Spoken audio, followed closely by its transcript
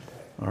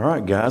All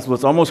right, guys. Well,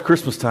 it's almost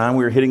Christmas time.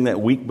 We're hitting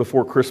that week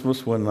before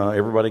Christmas when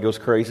everybody goes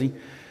crazy.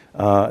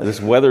 This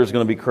weather is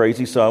going to be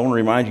crazy, so I want to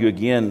remind you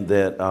again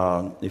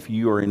that if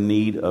you are in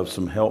need of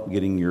some help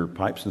getting your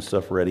pipes and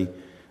stuff ready,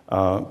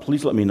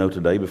 please let me know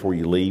today before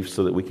you leave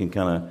so that we can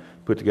kind of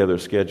put together a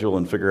schedule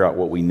and figure out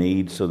what we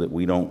need so that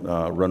we don't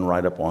run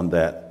right up on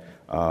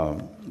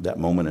that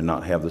moment and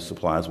not have the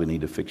supplies we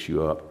need to fix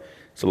you up.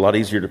 It's a lot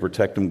easier to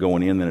protect them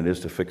going in than it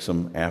is to fix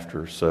them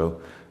after,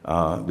 so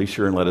be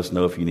sure and let us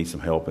know if you need some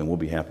help, and we'll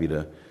be happy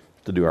to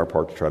do our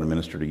part to try to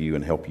minister to you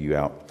and help you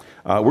out.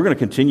 We're going to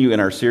continue in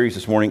our series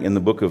this morning in the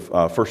book of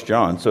 1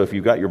 John. So if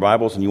you've got your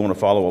Bibles and you want to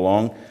follow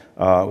along,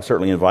 we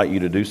certainly invite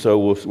you to do so.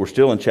 We're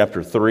still in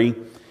chapter 3.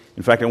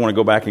 In fact, I want to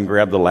go back and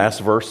grab the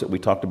last verse that we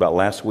talked about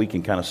last week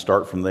and kind of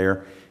start from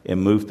there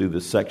and move through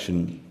this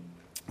section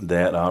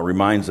that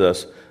reminds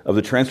us of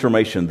the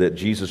transformation that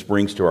Jesus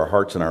brings to our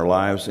hearts and our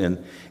lives.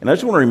 And I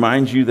just want to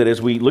remind you that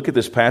as we look at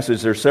this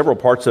passage, there's several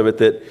parts of it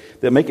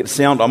that make it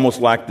sound almost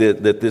like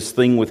that this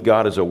thing with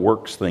God is a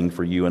works thing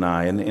for you and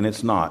I, and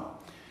it's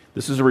not.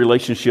 This is a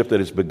relationship that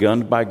is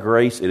begun by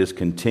grace, it is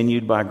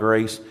continued by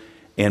grace,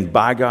 and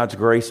by God's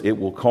grace, it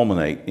will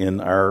culminate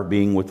in our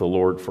being with the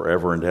Lord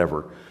forever and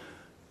ever.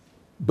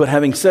 But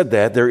having said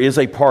that, there is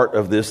a part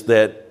of this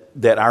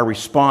that our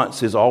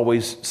response is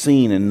always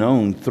seen and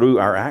known through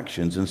our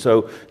actions. And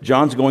so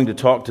John's going to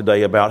talk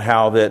today about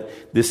how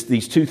that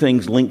these two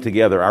things link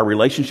together, our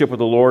relationship with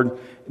the Lord,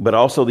 but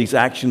also these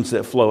actions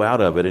that flow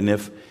out of it. And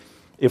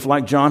if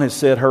like John has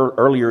said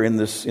earlier in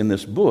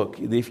this book,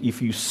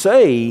 if you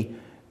say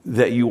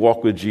that you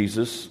walk with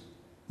Jesus,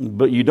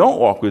 but you don't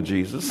walk with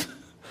Jesus,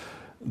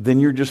 then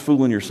you're just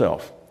fooling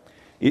yourself.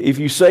 If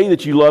you say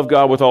that you love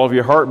God with all of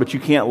your heart, but you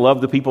can't love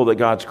the people that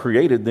God's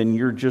created, then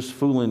you're just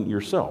fooling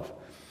yourself.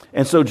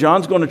 And so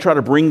John's going to try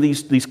to bring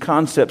these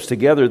concepts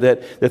together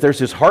that there's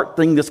this heart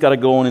thing that's got to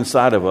go on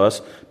inside of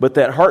us, but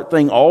that heart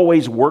thing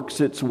always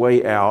works its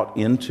way out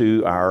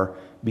into our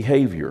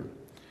behavior.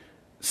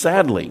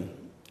 Sadly,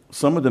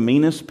 some of the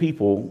meanest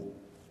people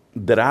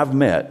that I've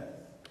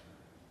met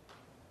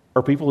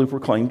are people who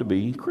proclaim to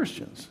be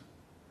Christians.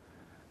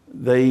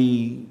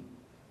 And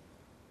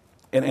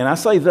I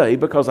say they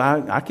because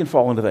I can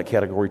fall into that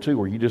category too,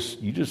 where you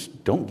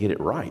just don't get it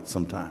right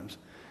sometimes.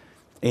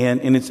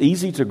 And it's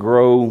easy to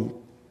grow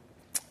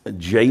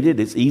jaded.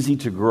 It's easy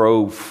to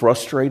grow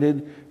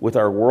frustrated with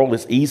our world.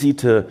 It's easy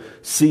to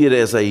see it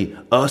as a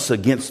us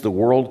against the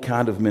world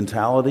kind of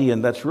mentality,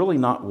 and that's really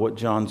not what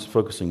John's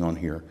focusing on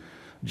here.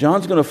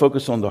 John's going to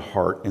focus on the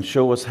heart and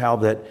show us how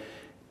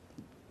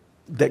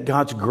that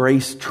God's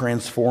grace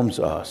transforms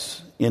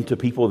us into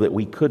people that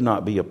we could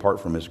not be apart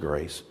from His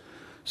grace,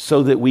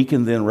 so that we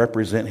can then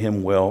represent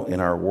Him well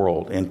in our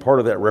world. And part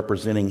of that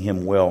representing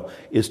Him well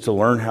is to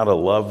learn how to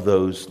love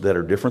those that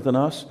are different than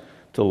us,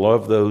 to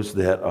love those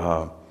that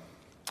are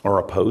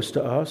opposed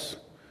to us.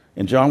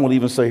 And John will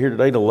even say here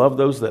today to love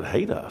those that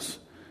hate us.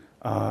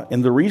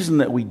 And the reason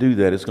that we do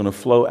that is going to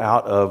flow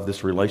out of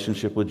this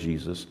relationship with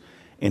Jesus.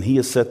 And He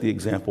has set the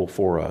example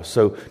for us.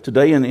 So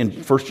today in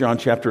 1 John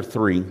chapter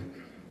 3,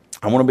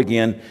 I want to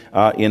begin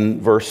in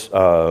verse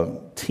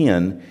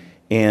 10.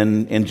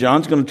 And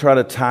John's going to try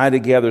to tie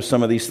together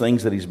some of these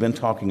things that he's been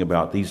talking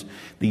about.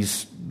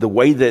 The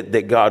way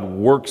that God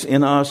works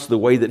in us, the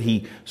way that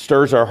He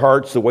stirs our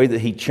hearts, the way that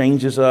He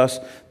changes us,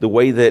 the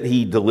way that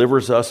He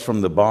delivers us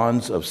from the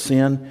bonds of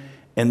sin.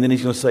 And then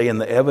he's going to say, and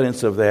the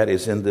evidence of that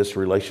is in this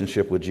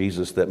relationship with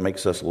Jesus that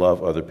makes us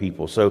love other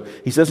people. So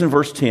he says in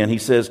verse 10, he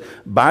says,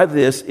 by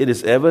this it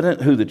is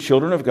evident who the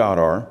children of God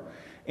are,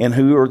 and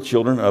who are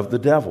children of the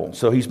devil.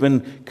 So he's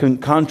been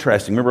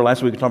contrasting. Remember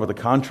last week we talked about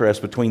the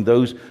contrast between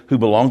those who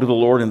belong to the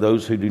Lord and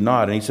those who do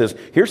not. And he says,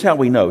 here's how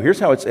we know. Here's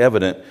how it's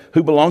evident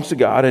who belongs to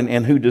God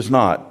and who does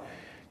not.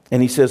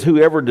 And he says,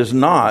 whoever does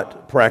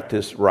not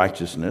practice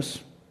righteousness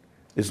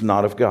is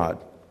not of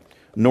God,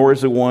 nor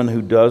is the one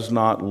who does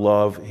not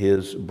love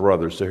his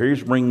brother. So here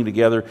he's bringing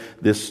together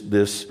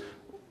these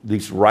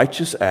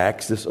righteous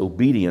acts, this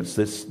obedience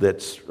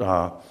that's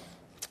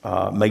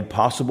made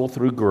possible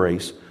through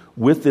grace,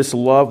 with this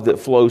love that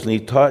flows, and he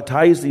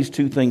ties these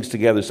two things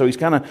together. So he's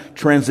kind of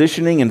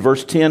transitioning, and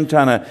verse 10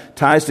 kind of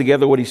ties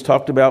together what we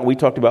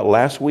talked about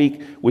last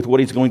week with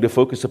what he's going to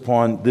focus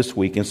upon this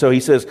week. And so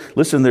he says,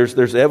 listen,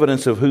 there's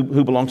evidence of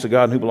who belongs to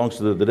God and who belongs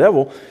to the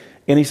devil.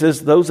 And he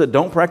says those that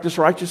don't practice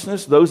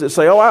righteousness, those that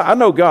say, I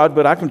know God,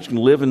 but I can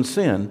live in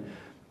sin,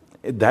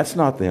 that's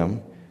not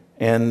them.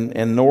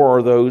 And nor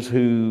are those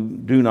who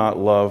do not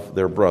love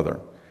their brother.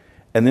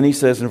 And then he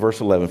says in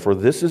verse 11, for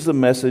this is the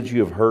message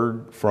you have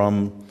heard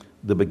from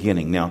the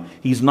beginning. Now,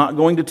 he's not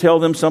going to tell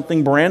them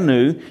something brand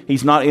new.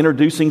 He's not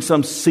introducing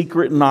some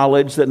secret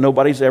knowledge that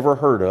nobody's ever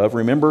heard of.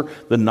 Remember,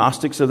 the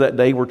Gnostics of that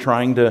day were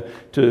trying to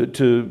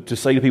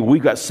say to people,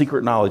 we've got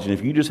secret knowledge, and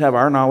if you just have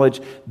our knowledge,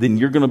 then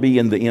you're going to be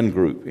in the in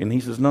group. And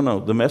he says,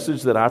 no, the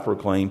message that I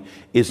proclaim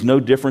is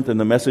no different than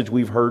the message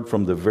we've heard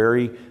from the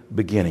very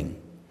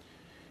beginning.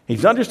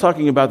 He's not just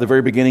talking about the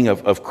very beginning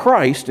of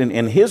Christ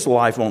and his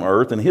life on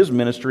earth and his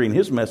ministry and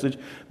his message,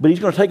 but he's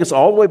going to take us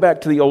all the way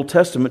back to the Old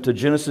Testament, to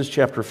Genesis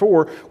chapter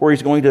 4, where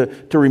he's going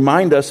to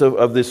remind us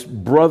of this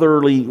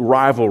brotherly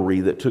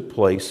rivalry that took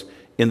place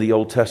in the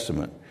Old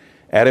Testament.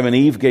 Adam and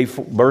Eve gave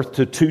birth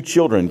to two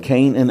children,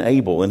 Cain and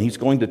Abel, and he's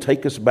going to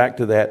take us back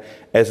to that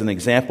as an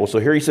example. So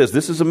here he says,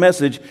 this is a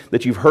message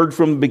that you've heard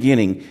from the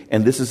beginning,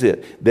 and this is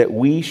it, that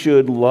we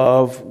should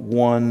love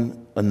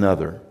one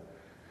another.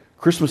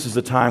 Christmas is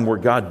a time where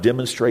God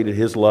demonstrated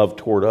his love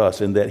toward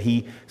us and that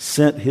he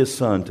sent his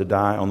son to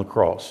die on the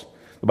cross.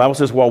 The Bible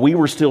says, while we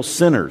were still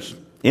sinners,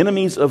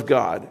 enemies of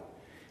God,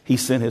 he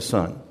sent his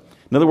son.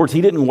 In other words,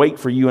 he didn't wait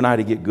for you and I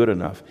to get good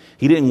enough.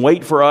 He didn't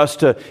wait for us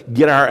to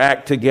get our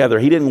act together.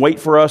 He didn't wait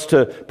for us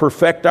to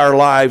perfect our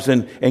lives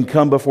and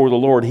come before the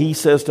Lord. He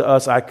says to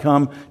us, I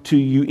come to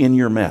you in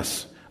your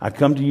mess. I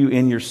come to you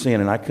in your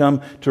sin, and I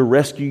come to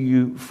rescue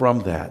you from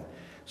that.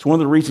 It's one of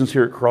the reasons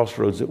here at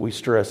Crossroads that we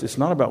stress, it's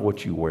not about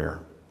what you wear.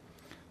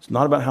 It's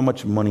not about how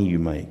much money you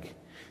make.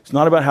 It's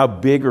not about how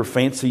big or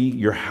fancy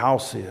your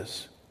house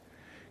is.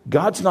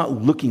 God's not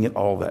looking at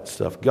all that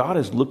stuff. God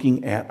is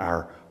looking at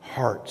our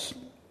hearts.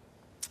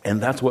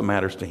 And that's what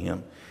matters to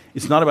him.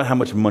 It's not about how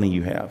much money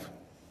you have.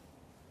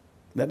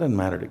 That doesn't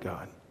matter to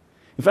God.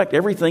 In fact,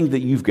 everything that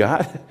you've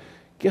got,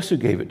 guess who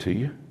gave it to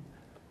you?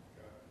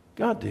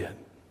 God did.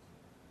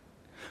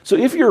 So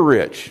if you're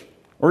rich,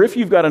 or if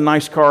you've got a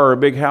nice car or a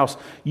big house,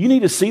 you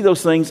need to see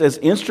those things as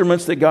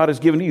instruments that God has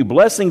given to you,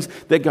 blessings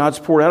that God's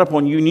poured out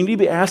upon you. And you need to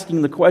be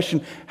asking the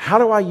question, how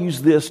do I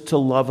use this to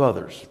love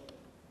others?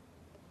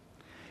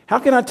 How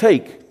can I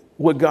take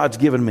what God's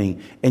given me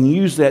and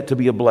use that to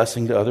be a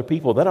blessing to other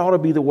people? That ought to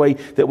be the way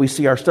that we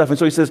see our stuff. And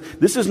so he says,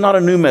 this is not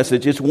a new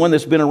message. It's one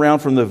that's been around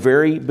from the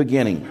very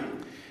beginning.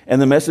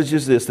 And the message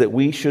is this, that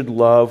we should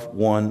love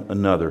one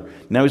another.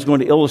 Now he's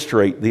going to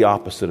illustrate the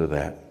opposite of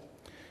that.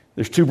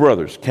 There's two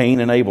brothers,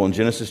 Cain and Abel, in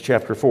Genesis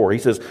chapter 4. He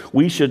says,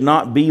 we should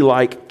not be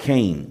like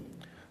Cain,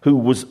 who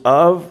was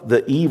of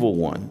the evil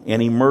one,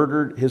 and he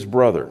murdered his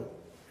brother.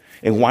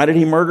 And why did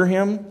he murder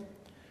him?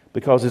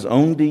 Because his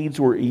own deeds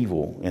were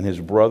evil, and his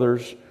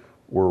brothers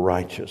were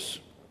righteous.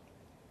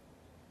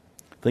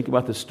 Think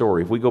about this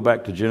story. If we go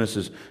back to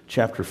Genesis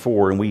chapter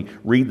 4 and we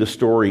read the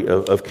story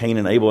of Cain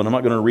and Abel, and I'm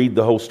not going to read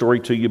the whole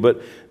story to you,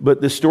 but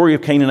the story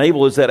of Cain and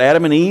Abel is that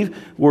Adam and Eve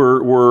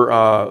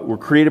were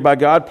created by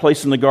God,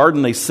 placed in the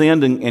garden. They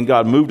sinned, and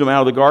God moved them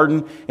out of the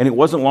garden. And it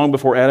wasn't long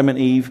before Adam and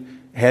Eve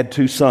had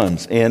two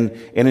sons. And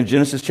in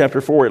Genesis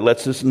chapter 4, it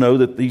lets us know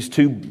that these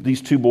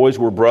two boys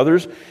were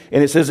brothers.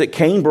 And it says that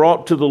Cain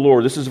brought to the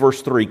Lord, this is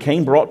verse 3,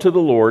 Cain brought to the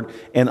Lord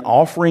an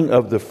offering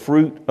of the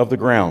fruit of the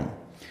ground.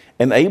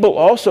 And Abel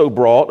also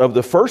brought of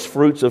the first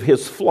fruits of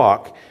his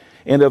flock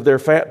and of their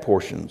fat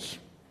portions.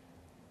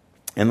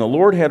 And the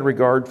Lord had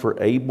regard for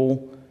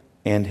Abel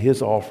and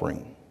his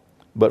offering,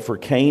 but for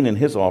Cain and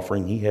his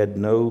offering he had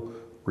no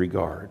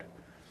regard.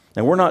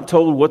 And we're not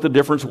told what the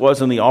difference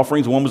was in the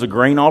offerings. One was a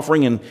grain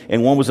offering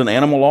and one was an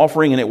animal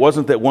offering, and it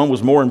wasn't that one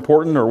was more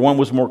important or one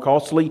was more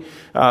costly.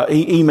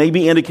 He may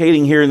be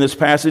indicating here in this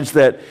passage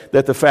that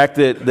the fact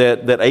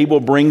that Abel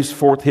brings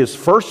forth his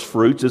first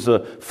fruits is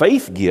a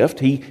faith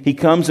gift. He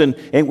comes and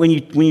when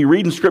you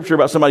read in Scripture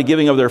about somebody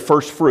giving of their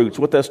first fruits,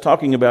 what that's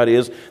talking about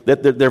is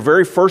that their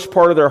very first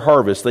part of their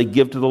harvest they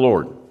give to the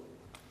Lord,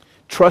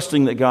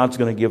 trusting that God's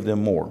going to give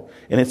them more.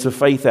 And it's a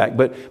faith act.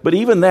 But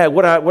even that,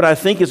 what I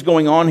think is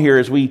going on here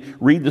as we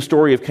read the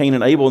story of Cain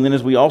and Abel, and then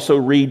as we also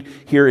read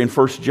here in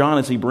 1 John,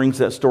 as he brings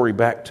that story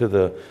back to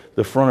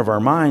the front of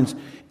our minds,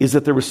 is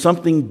that there was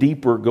something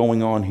deeper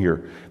going on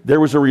here. There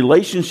was a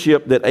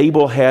relationship that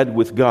Abel had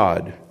with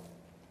God.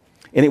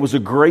 And it was a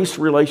grace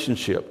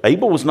relationship.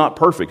 Abel was not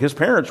perfect. His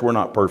parents were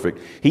not perfect.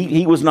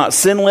 He was not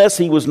sinless.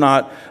 He was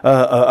not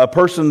a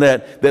person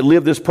that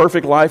lived this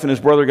perfect life and his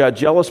brother got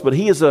jealous. But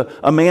he is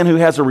a man who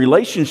has a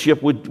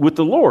relationship with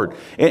the Lord.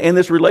 And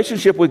this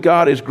relationship with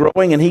God is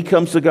growing, and he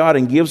comes to God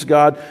and gives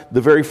God the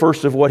very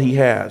first of what he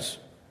has.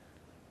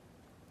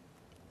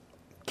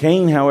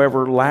 Cain,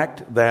 however,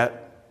 lacked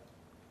that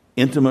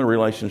intimate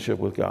relationship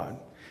with God.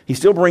 He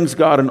still brings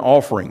God an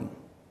offering.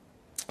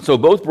 So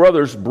both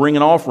brothers bring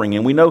an offering,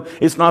 and we know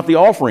it's not the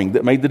offering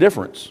that made the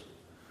difference.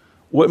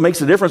 What makes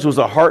the difference was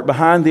the heart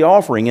behind the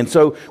offering. And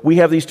so we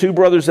have these two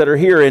brothers that are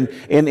here, and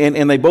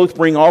they both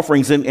bring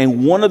offerings,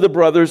 and one of the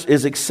brothers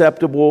is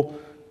acceptable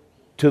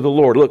to the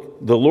Lord.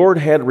 Look, the Lord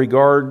had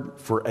regard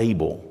for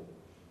Abel,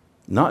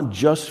 not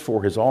just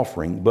for his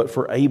offering, but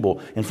for Abel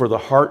and for the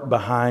heart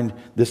behind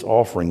this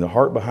offering, the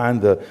heart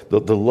behind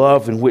the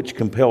love in which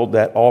compelled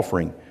that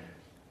offering.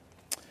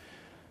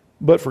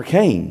 But for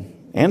Cain,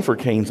 and for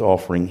Cain's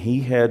offering,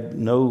 he had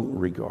no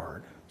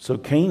regard. So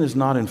Cain is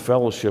not in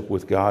fellowship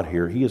with God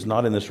here. He is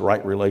not in this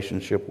right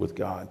relationship with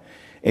God.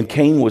 And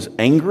Cain was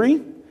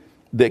angry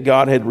that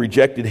God had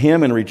rejected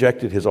him and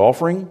rejected his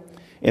offering.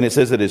 And it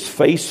says that his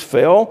face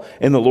fell.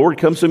 And the Lord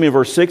comes to him in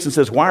verse 6 and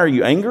says, why are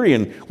you angry?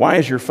 And why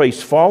has your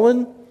face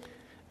fallen?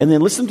 And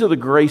then listen to the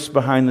grace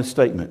behind the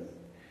statement.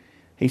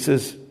 He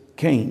says,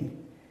 Cain,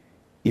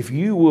 if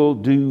you will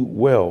do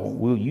well,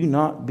 will you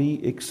not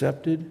be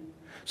accepted?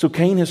 So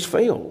Cain has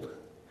failed.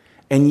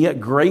 And yet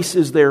grace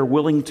is there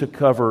willing to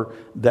cover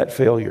that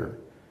failure.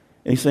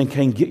 And he's saying,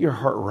 Cain, get your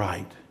heart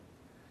right.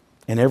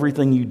 And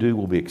everything you do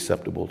will be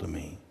acceptable to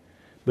me.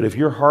 But if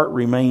your heart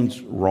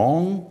remains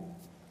wrong,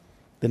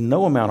 then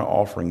no amount of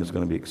offering is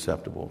going to be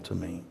acceptable to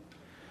me.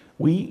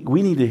 We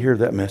need to hear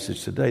that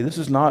message today. This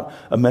is not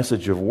a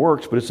message of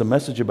works, but it's a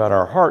message about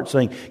our heart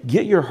saying,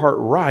 get your heart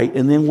right,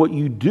 and then what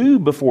you do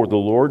before the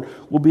Lord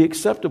will be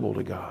acceptable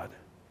to God.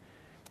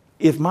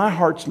 If my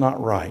heart's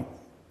not right,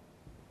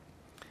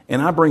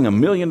 and I bring $1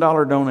 million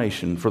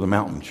donation for the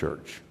Mountain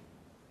Church,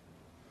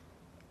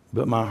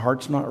 but my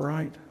heart's not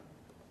right,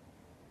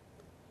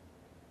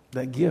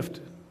 that gift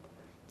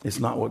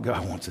is not what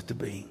God wants it to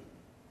be.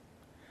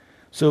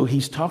 So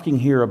he's talking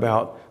here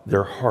about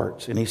their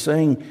hearts, and he's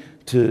saying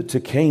to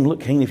Cain, look,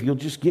 Cain, if you'll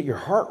just get your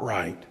heart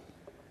right,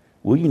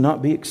 will you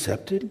not be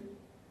accepted?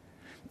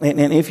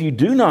 And if you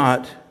do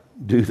not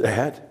do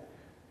that,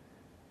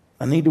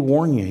 I need to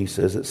warn you, he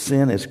says, that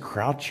sin is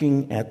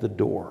crouching at the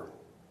door.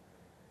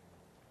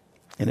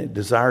 And it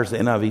desires, the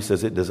NIV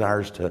says it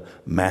desires to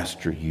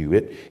master you.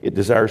 It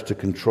desires to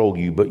control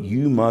you, but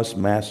you must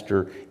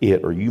master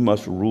it, or you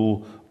must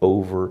rule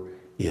over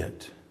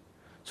it.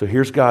 So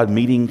here's God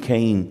meeting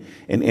Cain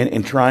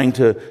and trying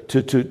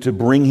to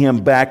bring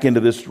him back into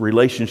this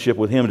relationship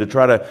with him, to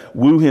try to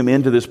woo him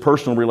into this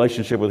personal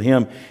relationship with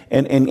him.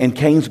 And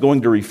Cain's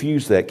going to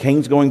refuse that.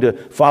 Cain's going to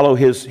follow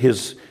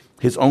his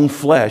own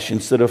flesh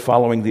instead of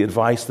following the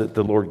advice that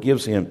the Lord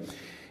gives him.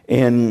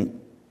 And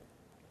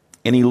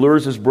he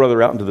lures his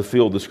brother out into the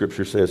field, the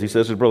scripture says. He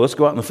says to his brother, let's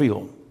go out in the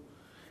field.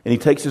 And he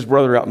takes his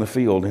brother out in the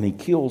field and he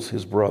kills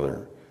his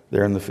brother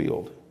there in the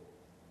field.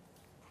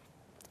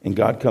 And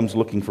God comes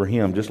looking for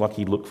him just like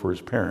he looked for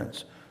his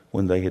parents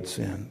when they had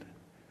sinned.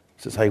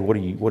 He says, hey, what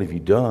have you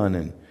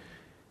done?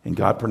 And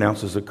God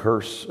pronounces a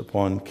curse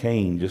upon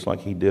Cain just like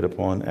he did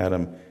upon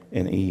Adam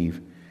and Eve.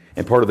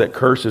 And part of that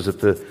curse is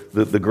that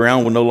the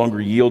ground will no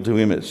longer yield to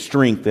him its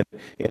strength,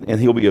 and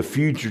he'll be a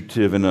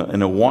fugitive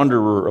and a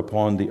wanderer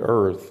upon the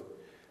earth.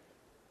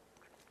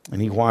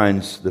 And he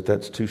whines that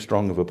that's too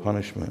strong of a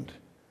punishment.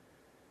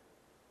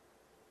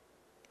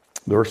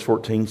 Verse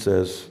 14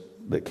 says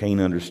that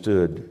Cain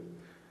understood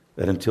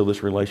that until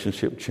this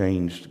relationship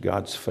changed,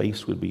 God's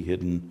face would be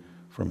hidden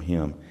from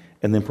him.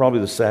 And then probably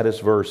the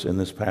saddest verse in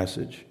this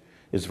passage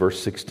is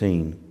verse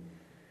 16.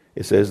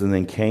 It says, and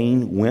then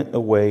Cain went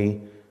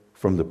away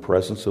from the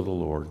presence of the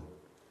Lord,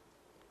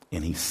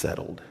 and he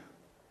settled.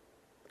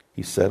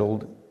 He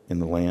settled in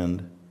the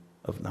land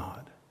of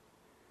Nod.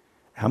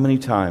 How many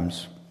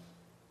times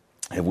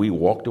have we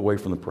walked away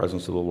from the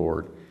presence of the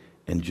Lord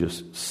and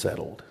just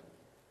settled?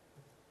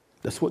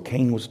 That's what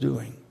Cain was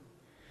doing.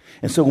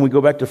 And so when we go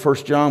back to 1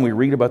 John, we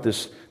read about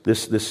this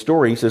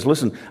story. He says,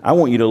 listen, I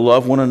want you to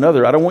love one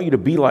another. I don't want you to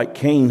be like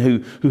Cain,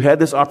 who had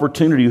this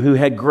opportunity, who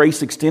had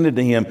grace extended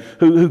to him,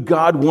 who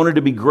God wanted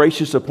to be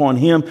gracious upon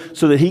him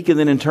so that he can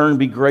then in turn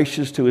be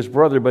gracious to his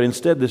brother. But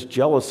instead, this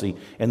jealousy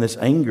and this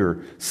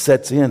anger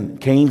sets in.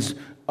 Cain's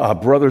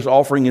brother's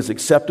offering is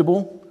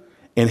acceptable,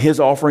 and his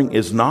offering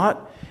is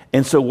not.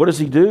 And so what does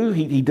he do?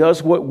 He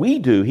does what we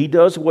do. He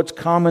does what's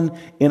common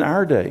in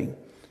our day.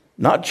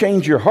 Not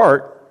change your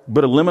heart,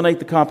 but eliminate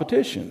the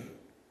competition.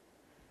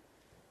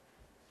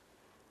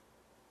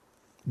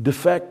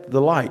 Defect the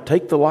light.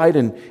 Take the light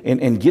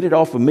and get it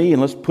off of me and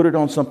let's put it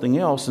on something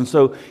else. And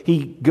so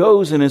he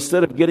goes, and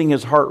instead of getting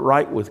his heart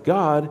right with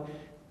God,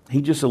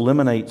 he just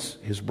eliminates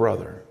his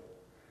brother.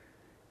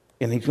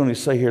 And he's going to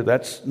say here,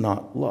 that's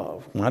not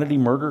love. Why did he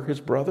murder his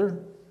brother?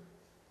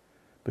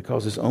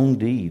 Because his own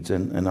deeds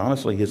and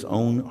honestly his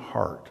own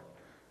heart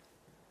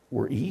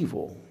were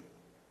evil.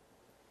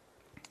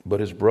 But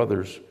his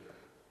brothers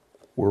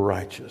were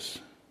righteous.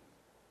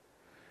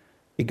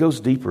 It goes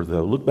deeper,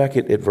 though. Look back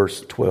at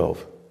verse 12.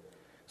 It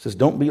says,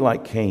 don't be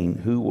like Cain,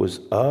 who was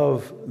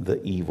of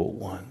the evil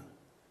one.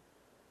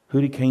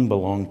 Who did Cain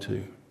belong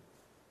to?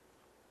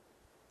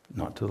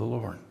 Not to the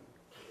Lord.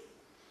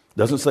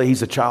 Doesn't say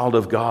he's a child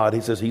of God.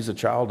 He says he's a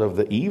child of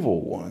the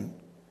evil one.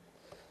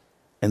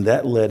 And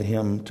that led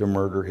him to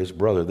murder his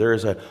brother. There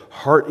is a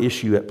heart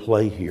issue at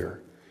play here.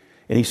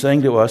 And he's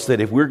saying to us that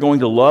if we're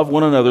going to love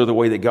one another the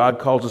way that God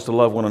calls us to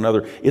love one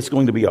another, it's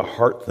going to be a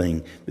heart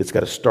thing that's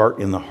got to start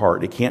in the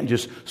heart. It can't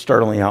just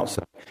start on the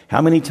outside.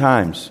 How many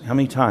times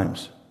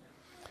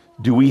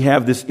do we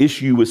have this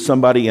issue with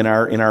somebody in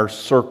our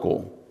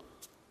circle?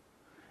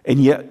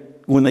 And yet,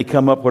 when they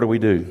come up, what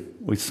do?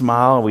 We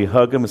smile, we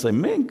hug them and say,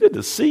 man, good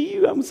to see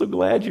you. I'm so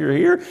glad you're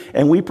here.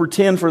 And we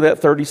pretend for that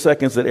 30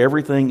 seconds that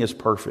everything is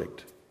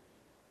perfect.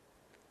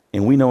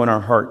 And we know in our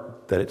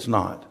heart that it's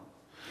not.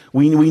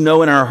 We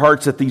know in our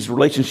hearts that these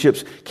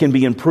relationships can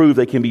be improved,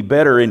 they can be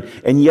better,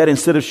 and yet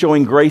instead of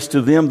showing grace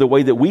to them the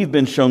way that we've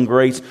been shown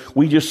grace,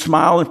 we just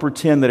smile and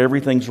pretend that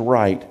everything's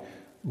right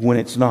when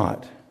it's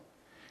not.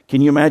 Can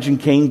you imagine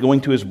Cain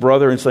going to his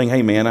brother and saying,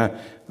 hey man,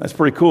 that's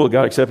pretty cool,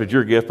 God accepted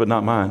your gift, but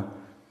not mine.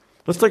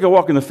 Let's take a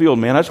walk in the field,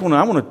 man. I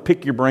want to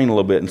pick your brain a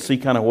little bit and see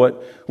kind of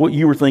what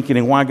you were thinking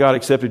and why God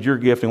accepted your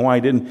gift and why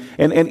He didn't.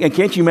 And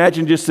can't you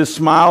imagine just this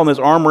smile and this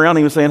arm around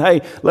him and saying,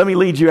 hey, let me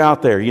lead you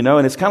out there, you know?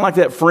 And it's kind of like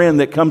that friend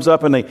that comes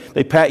up and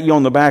they pat you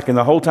on the back, and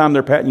the whole time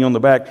they're patting you on the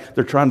back,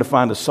 they're trying to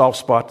find a soft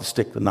spot to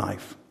stick the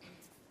knife.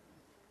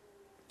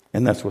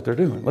 And that's what they're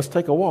doing. Let's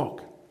take a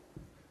walk.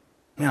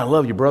 Man, I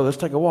love you, brother. Let's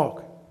take a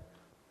walk.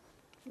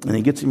 And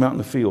he gets him out in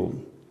the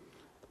field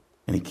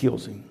and he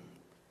kills him.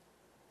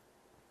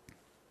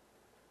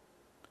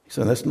 He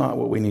said, that's not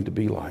what we need to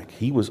be like.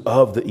 He was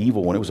of the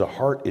evil one. It was a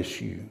heart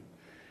issue.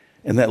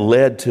 And that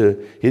led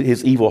to,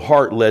 his evil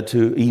heart led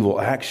to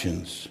evil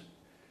actions.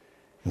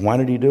 And why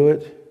did he do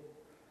it?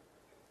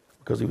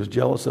 Because he was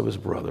jealous of his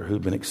brother who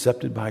had been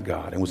accepted by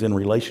God and was in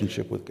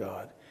relationship with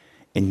God.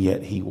 And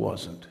yet he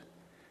wasn't.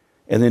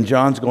 And then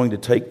John's going to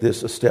take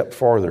this a step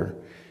farther.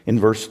 In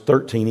verse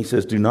 13, he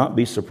says, do not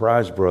be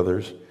surprised,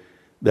 brothers,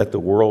 that the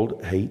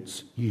world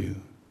hates you.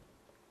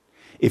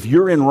 If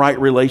you're in right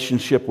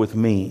relationship with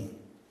me,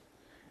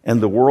 and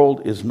the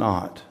world is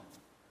not,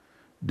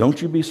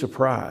 don't you be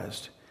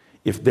surprised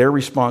if their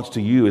response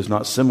to you is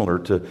not similar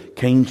to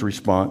Cain's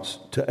response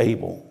to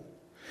Abel.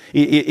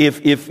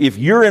 If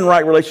you're in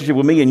right relationship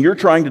with me and you're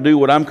trying to do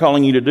what I'm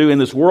calling you to do,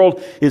 and this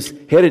world is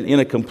headed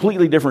in a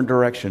completely different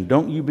direction,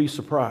 don't you be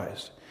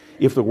surprised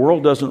if the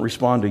world doesn't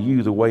respond to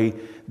you the way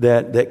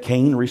that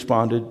Cain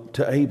responded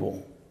to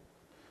Abel.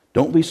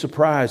 Don't be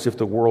surprised if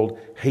the world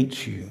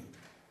hates you.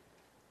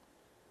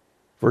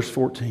 Verse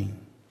 14.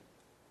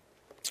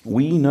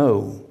 We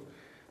know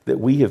that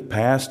we have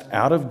passed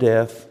out of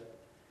death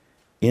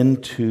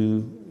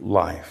into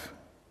life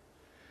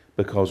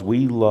because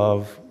we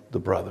love the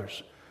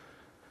brothers.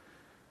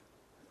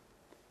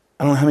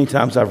 I don't know how many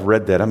times I've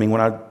read that. I mean,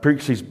 when I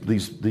preach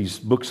these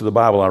books of the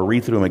Bible, I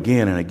read through them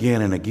again and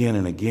again and again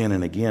and again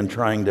and again,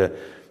 trying to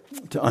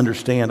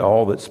understand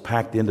all that's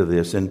packed into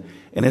this. And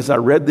as I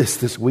read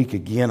this week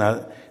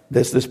again,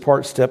 this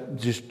part step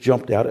just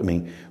jumped out at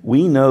me.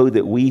 We know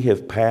that we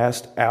have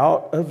passed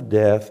out of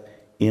death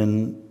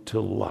into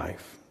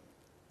life.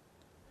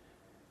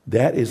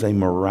 That is a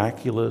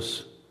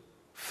miraculous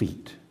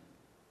feat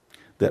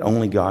that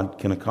only God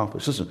can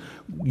accomplish. Listen,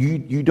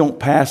 you don't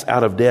pass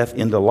out of death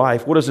into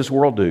life. What does this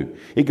world do?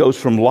 It goes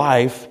from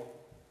life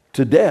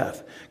to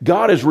death.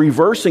 God is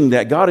reversing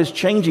that. God is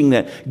changing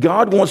that.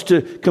 God wants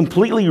to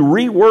completely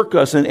rework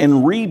us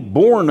and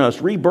reborn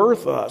us,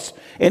 rebirth us.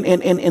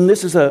 And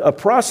this is a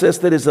process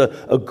that is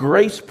a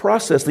grace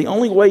process. The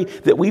only way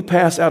that we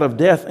pass out of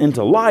death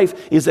into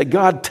life is that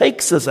God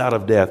takes us out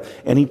of death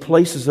and He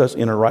places us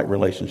in a right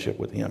relationship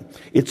with Him.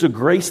 It's a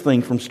grace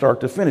thing from start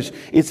to finish.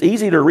 It's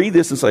easy to read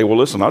this and say, well,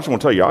 listen, I just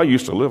want to tell you, I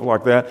used to live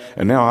like that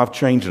and now I've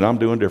changed and I'm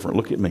doing different.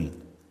 Look at me.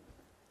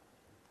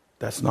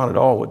 That's not at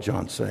all what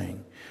John's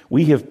saying.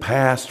 We have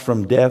passed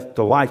from death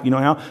to life. You know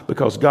how?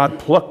 Because God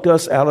plucked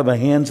us out of the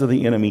hands of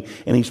the enemy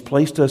and He's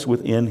placed us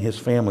within His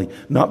family.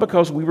 Not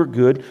because we were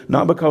good,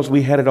 not because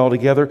we had it all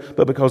together,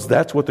 but because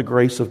that's what the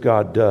grace of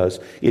God does.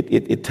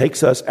 It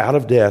takes us out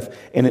of death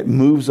and it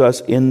moves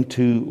us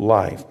into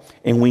life.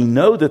 And we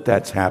know that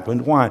that's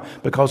happened. Why?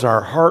 Because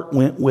our heart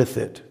went with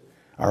it.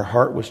 Our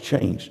heart was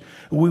changed.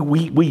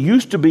 We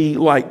used to be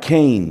like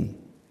Cain,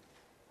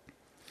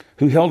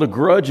 who held a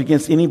grudge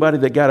against anybody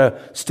that got a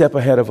step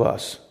ahead of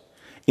us.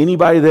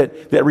 Anybody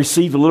that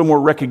received a little more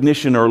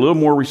recognition or a little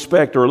more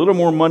respect or a little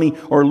more money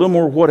or a little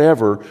more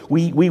whatever,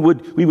 we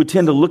would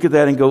tend to look at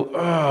that and go,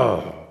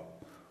 oh,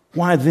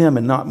 why them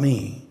and not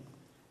me?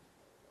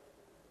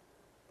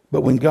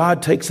 But when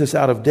God takes us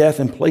out of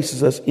death and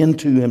places us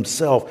into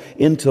Himself,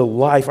 into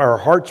life, our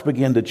hearts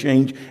begin to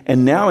change.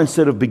 And now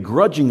instead of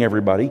begrudging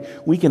everybody,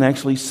 we can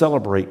actually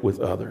celebrate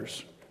with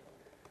others.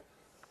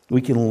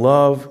 We can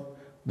love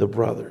the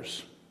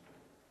brothers.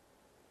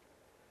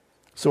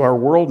 So our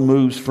world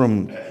moves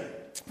from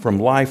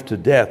life to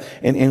death.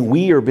 And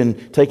we are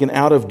been taken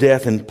out of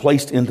death and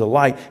placed into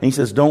light. And He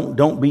says,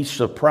 don't be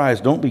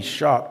surprised. Don't be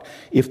shocked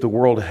if the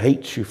world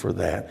hates you for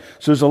that.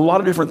 So there's a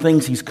lot of different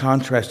things He's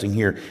contrasting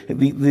here.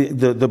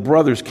 The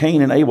brothers,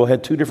 Cain and Abel,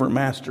 had two different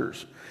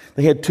masters.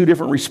 They had two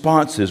different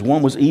responses.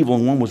 One was evil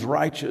and one was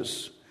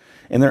righteous.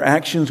 And their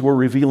actions were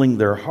revealing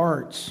their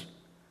hearts.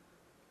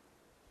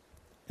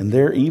 And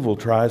their evil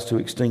tries to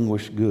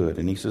extinguish good.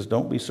 And He says,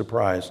 don't be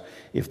surprised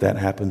if that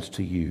happens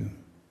to you.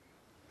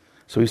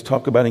 So He's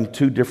talking about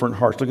two different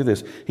hearts. Look at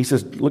this. He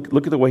says,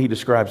 look at the way He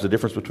describes the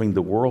difference between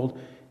the world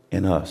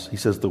and us. He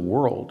says, the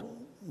world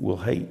will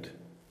hate,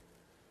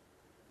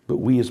 but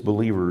we as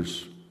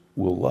believers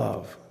will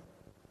love.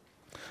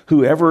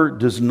 Whoever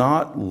does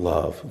not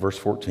love, verse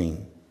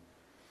 14,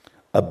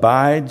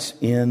 abides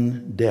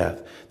in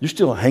death. You're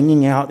still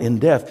hanging out in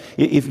death.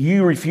 If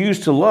you refuse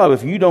to love,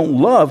 if you don't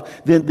love,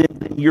 then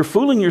you're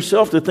fooling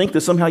yourself to think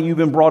that somehow you've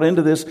been brought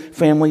into this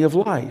family of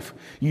life.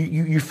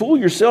 You fool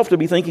yourself to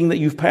be thinking that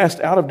you've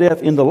passed out of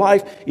death into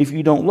life if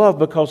you don't love,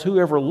 because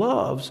whoever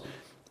loves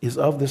is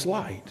of this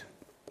light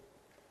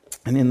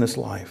and in this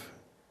life.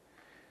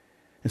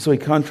 And so he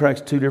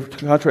contrasts two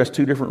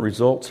different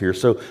results here.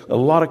 So a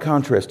lot of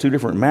contrast, two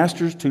different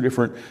masters, two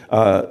different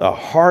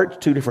hearts,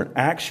 two different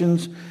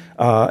actions,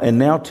 and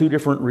now two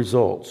different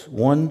results.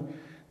 One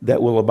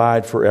that will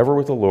abide forever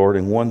with the Lord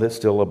and one that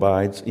still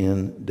abides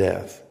in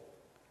death.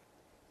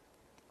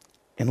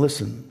 And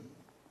listen,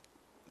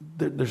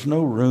 there's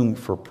no room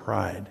for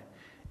pride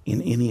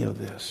in any of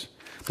this,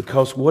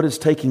 because what is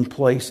taking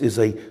place is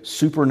a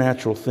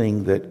supernatural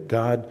thing that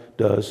God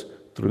does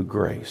through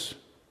grace.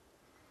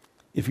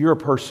 If you're a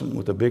person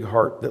with a big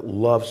heart that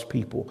loves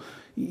people,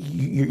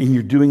 and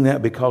you're doing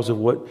that because of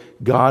what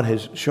God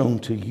has shown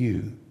to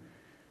you,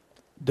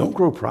 don't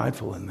grow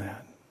prideful in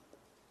that.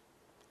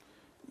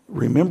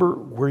 Remember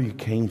where you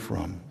came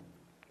from.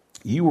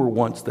 You were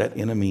once that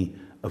enemy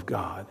of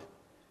God,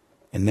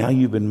 and now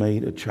you've been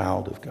made a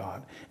child of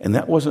God. And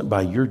that wasn't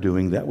by your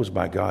doing, that was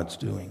by God's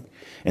doing.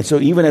 And so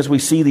even as we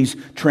see these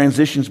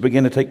transitions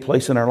begin to take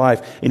place in our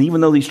life, and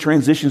even though these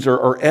transitions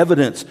are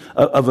evidence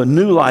of a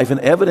new life, and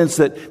evidence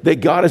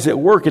that God is at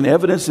work, and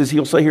evidence, as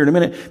he'll say here in a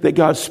minute, that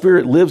God's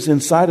Spirit lives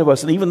inside of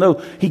us. And even though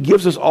he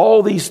gives us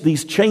all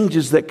these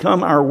changes that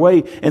come our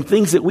way, and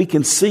things that we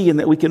can see and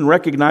that we can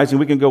recognize, and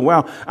we can go,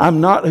 wow,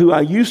 I'm not who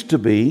I used to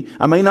be.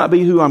 I may not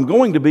be who I'm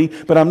going to be,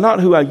 but I'm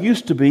not who I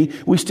used to be.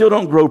 We still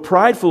don't grow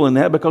prideful in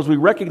that, because we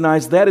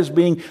recognize that as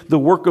being the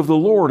work of the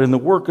Lord and the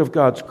work of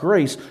God's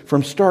grace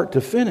from start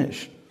to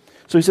finish.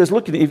 So he says,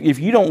 look, if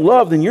you don't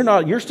love, then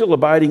you're still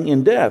abiding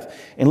in death.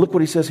 And look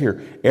what he says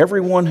here.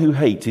 Everyone who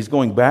hates, he's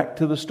going back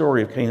to the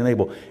story of Cain and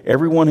Abel.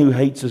 Everyone who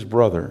hates his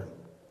brother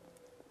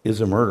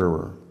is a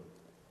murderer.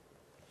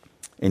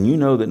 And you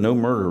know that no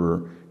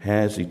murderer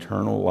has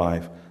eternal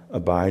life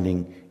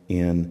abiding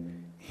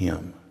in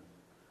him.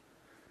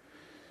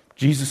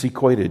 Jesus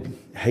equated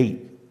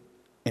hate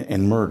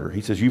and murder.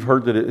 He says, you've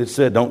heard that it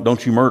said,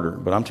 don't you murder.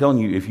 But I'm telling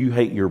you, if you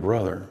hate your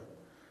brother,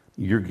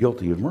 you're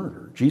guilty of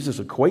murder. Jesus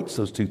equates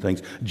those two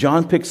things.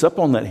 John picks up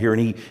on that here,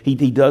 and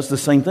he does the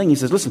same thing. He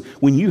says, listen,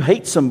 when you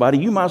hate somebody,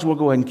 you might as well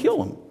go ahead and kill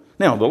them.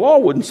 Now, the law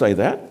wouldn't say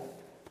that,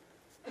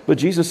 but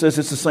Jesus says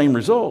it's the same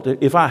result.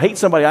 If I hate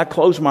somebody, I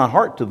close my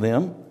heart to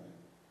them.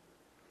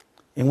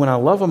 And when I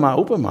love them, I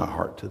open my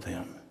heart to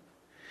them.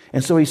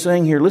 And so he's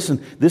saying here,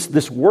 listen,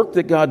 this work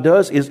that God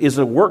does is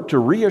a work to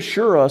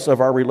reassure us of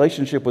our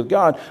relationship with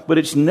God, but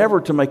it's never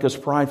to make us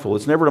prideful.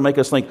 It's never to make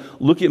us think,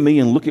 look at me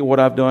and look at what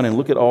I've done and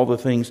look at all the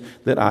things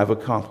that I've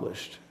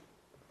accomplished.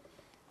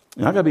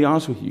 And I've got to be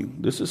honest with you,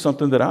 this is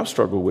something that I've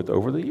struggled with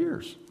over the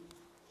years.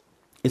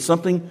 It's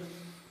something,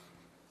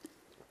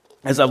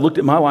 as I've looked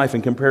at my life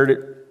and compared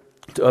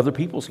it to other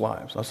people's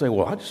lives, I say,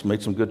 well, I just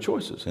made some good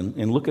choices,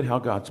 and look at how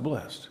God's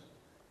blessed.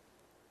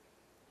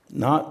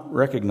 Not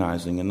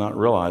recognizing and not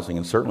realizing,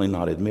 and certainly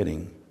not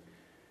admitting,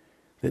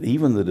 that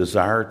even the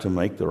desire to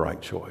make the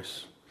right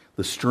choice,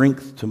 the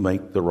strength to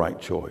make the right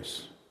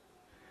choice,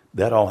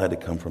 that all had to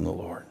come from the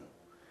Lord.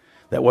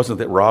 That wasn't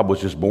that Rob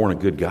was just born a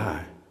good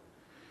guy.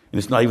 And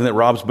it's not even that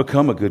Rob's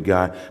become a good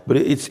guy, but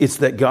it's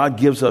that God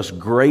gives us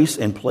grace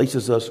and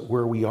places us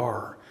where we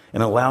are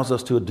and allows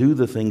us to do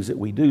the things that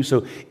we do.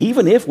 So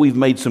even if we've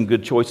made some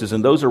good choices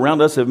and those around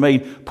us have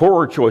made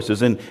poorer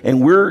choices, and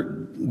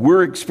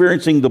we're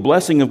experiencing the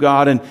blessing of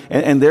God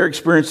and they're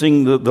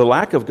experiencing the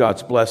lack of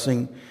God's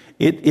blessing,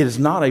 it is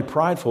not a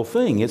prideful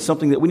thing. It's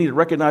something that we need to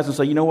recognize and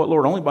say, you know what,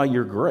 Lord, only by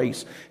your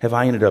grace have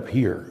I ended up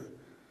here.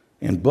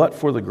 And but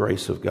for the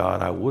grace of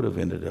God, I would have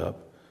ended up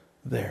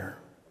there.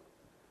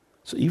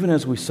 So even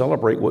as we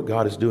celebrate what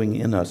God is doing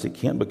in us, it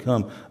can't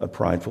become a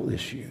prideful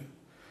issue.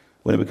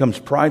 When it becomes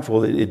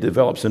prideful, it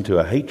develops into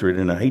a hatred,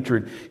 and a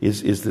hatred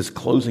is this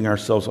closing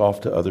ourselves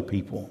off to other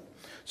people.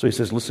 So he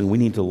says, listen, we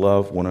need to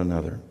love one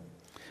another.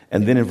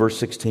 And then in verse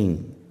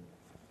 16,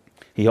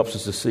 he helps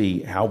us to see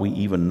how we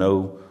even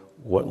know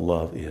what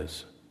love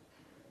is.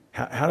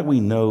 How do we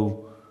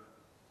know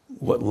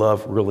what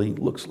love really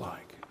looks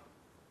like?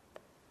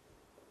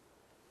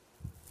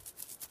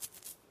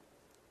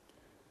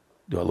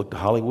 Do I look to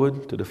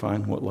Hollywood to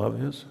define what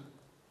love is?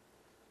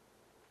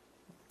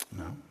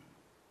 No.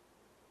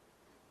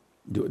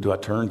 Do I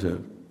turn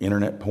to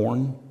internet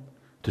porn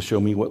to show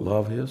me what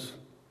love is?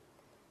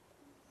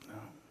 No.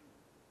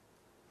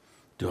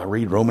 Do I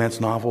read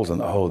romance novels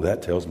and,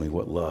 that tells me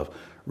what love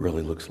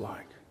really looks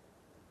like?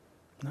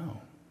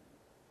 No.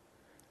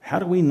 How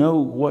do we know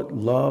what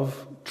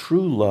love,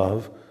 true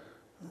love,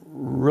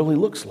 really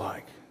looks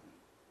like?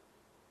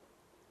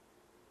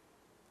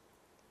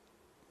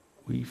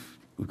 We've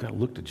got to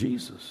look to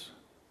Jesus.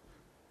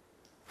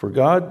 For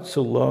God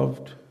so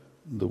loved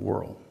the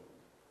world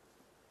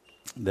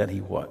that he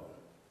what?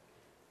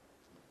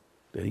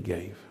 That he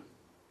gave.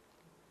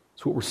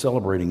 It's what we're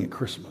celebrating at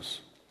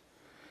Christmas.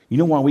 You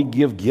know why we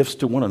give gifts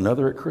to one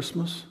another at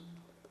Christmas?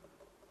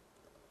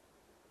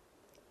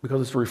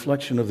 Because it's a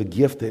reflection of the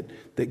gift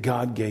that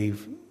God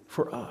gave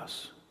for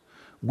us.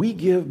 We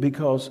give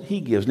because he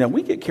gives. Now,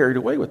 we get carried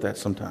away with that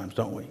sometimes,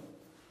 don't we?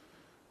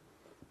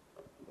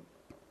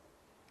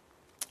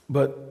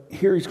 But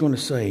here he's going to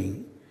say,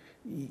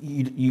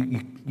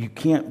 you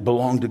can't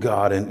belong to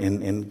God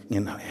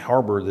and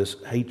harbor this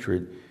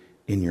hatred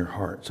in your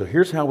heart. So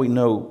here's how we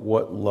know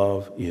what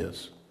love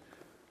is.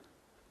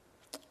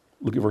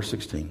 Look at verse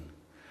 16.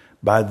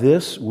 By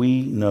this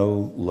we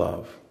know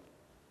love,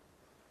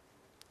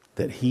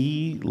 that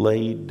he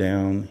laid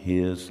down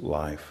his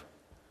life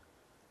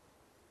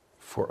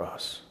for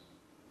us.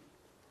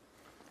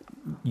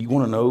 You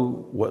want to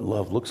know what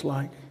love looks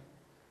like?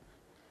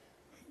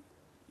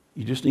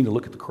 You just need to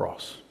look at the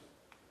cross.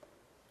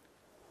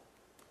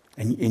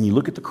 And you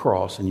look at the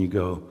cross and you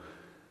go,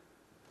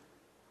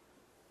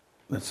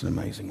 that's an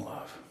amazing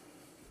love.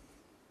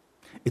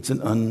 It's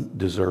an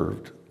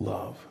undeserved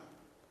love.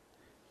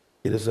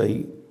 It is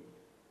a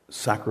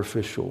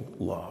sacrificial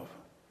love.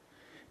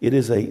 It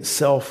is a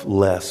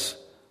selfless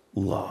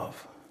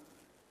love.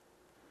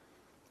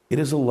 It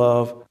is a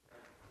love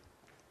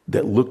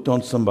that looked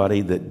on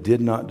somebody that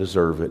did not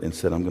deserve it and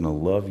said, I'm going to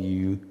love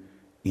you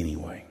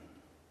anyway.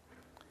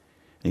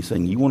 And he's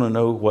saying, you want to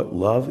know what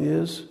love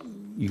is?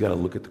 You got to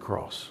look at the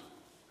cross.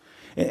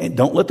 And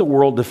don't let the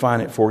world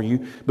define it for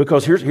you,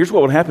 because here's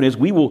what would happen is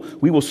we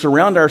will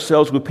surround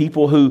ourselves with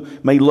people who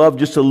may love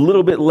just a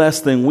little bit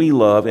less than we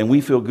love, and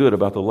we feel good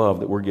about the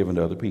love that we're giving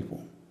to other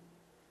people.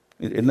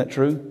 Isn't that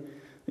true?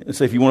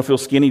 So if you want to feel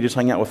skinny, just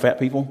hang out with fat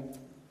people.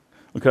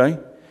 Okay?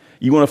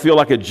 You want to feel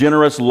like a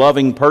generous,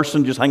 loving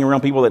person, just hang around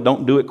people that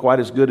don't do it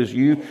quite as good as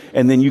you,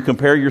 and then you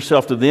compare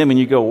yourself to them and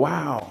you go,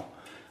 wow,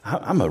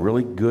 I'm a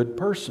really good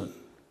person.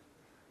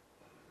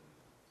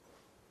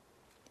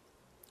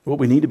 What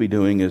we need to be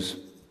doing is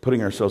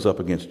putting ourselves up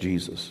against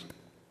Jesus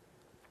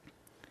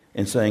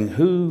and saying,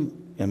 who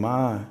am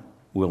I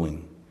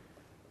willing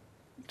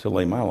to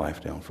lay my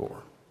life down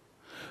for?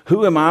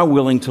 Who am I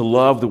willing to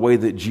love the way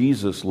that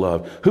Jesus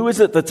loved? Who is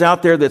it that's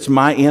out there that's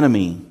my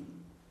enemy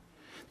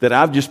that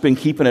I've just been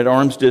keeping at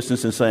arm's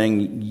distance and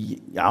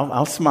saying,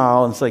 I'll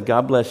smile and say,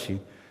 God bless you,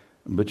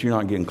 but you're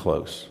not getting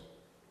close?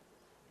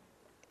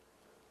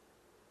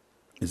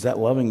 Is that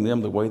loving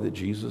them the way that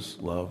Jesus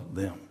loved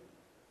them?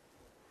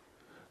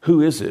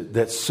 Who is it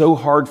that's so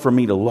hard for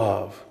me to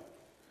love?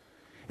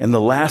 And the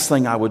last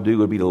thing I would do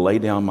would be to lay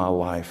down my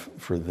life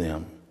for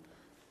them.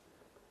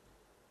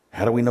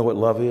 How do we know what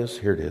love is?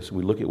 Here it is.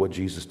 We look at what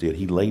Jesus did.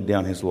 He laid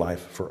down his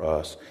life for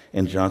us.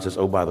 And John says,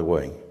 oh, by the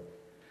way,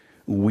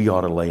 we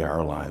ought to lay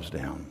our lives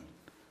down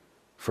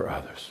for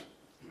others.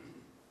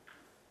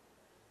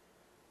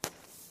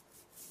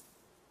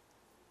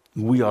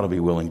 We ought to be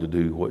willing to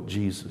do what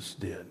Jesus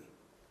did.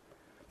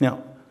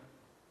 Now,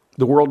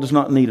 the world does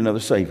not need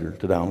another Savior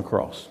to die on the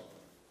cross.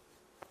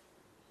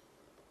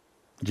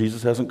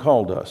 Jesus hasn't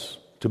called us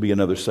to be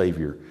another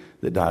Savior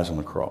that dies on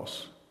the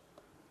cross.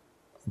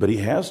 But he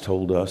has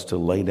told us to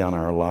lay down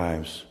our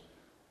lives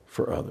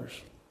for others.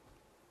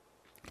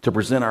 To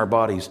present our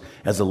bodies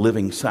as a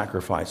living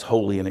sacrifice,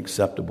 holy and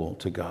acceptable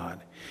to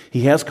God.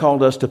 He has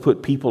called us to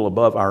put people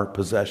above our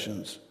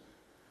possessions.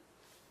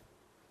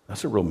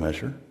 That's a real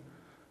measure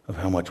of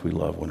how much we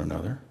love one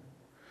another.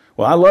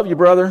 Well, I love you,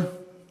 brother.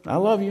 I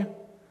love you.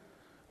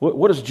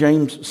 What does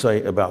James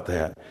say about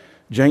that?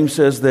 James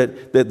says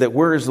that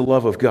where is the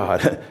love of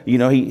God? You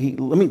know,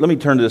 let me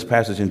turn to this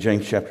passage in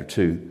James chapter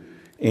 2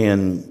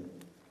 and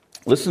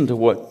listen to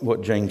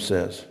what James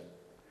says.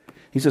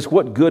 He says,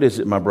 what good is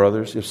it, my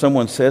brothers, if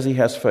someone says he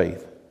has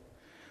faith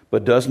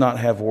but does not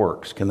have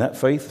works? Can that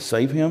faith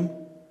save him?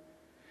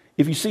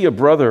 If you see a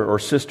brother or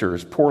sister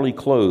is poorly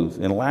clothed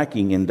and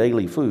lacking in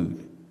daily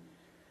food,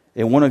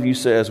 and one of you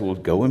says, well,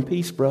 go in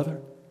peace,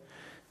 brother.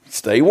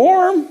 Stay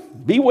warm.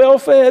 Be well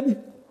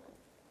fed.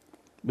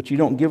 But you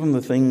don't give them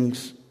the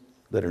things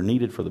that are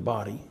needed for the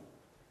body.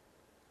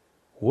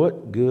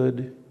 What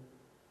good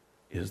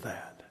is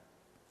that?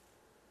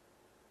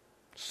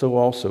 So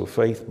also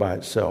faith by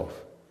itself,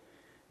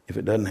 if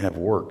it doesn't have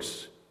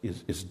works,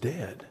 is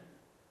dead.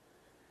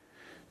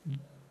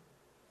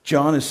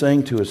 John is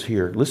saying to us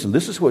here, listen,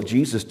 this is what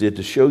Jesus did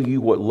to show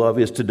you what love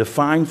is, to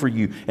define for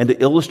you and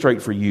to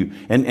illustrate for you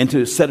and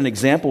to set an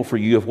example for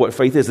you of what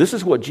faith is. This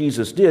is what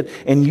Jesus did,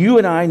 and you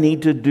and I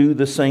need to do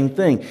the same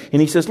thing. And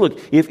he says, look,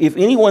 if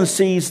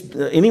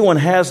anyone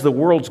has the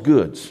world's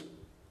goods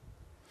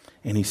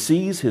and he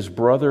sees his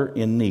brother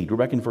in need, we're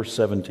back in verse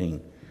 17.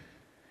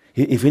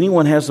 If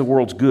anyone has the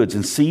world's goods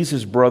and sees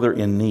his brother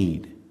in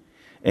need,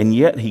 and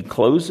yet he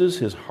closes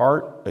his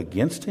heart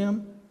against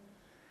him,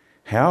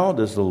 how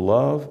does the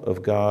love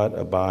of God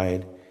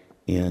abide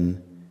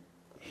in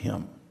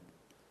him?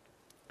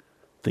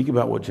 Think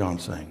about what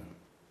John's saying.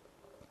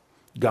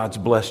 God's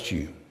blessed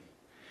you.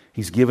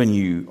 He's given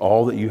you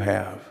all that you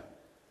have.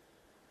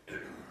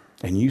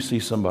 And you see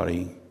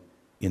somebody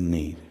in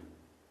need.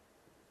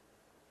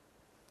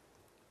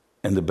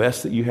 And the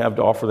best that you have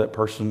to offer that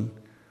person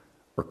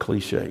are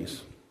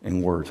cliches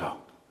and words. Oh,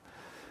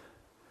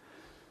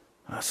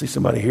 I see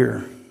somebody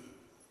here,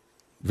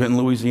 Vinton,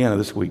 Louisiana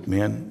this week,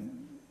 man.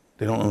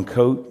 They don't own a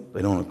coat.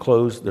 They don't own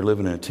clothes. They're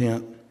living in a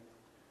tent.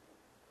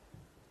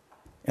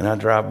 And I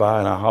drive by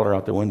and I holler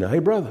out the window, hey,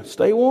 brother,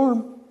 stay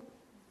warm.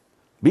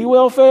 Be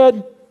well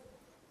fed.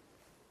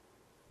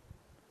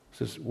 He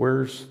says,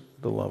 where's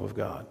the love of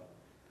God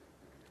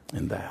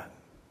in that?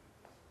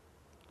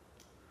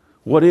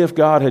 What if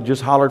God had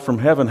just hollered from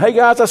heaven, "Hey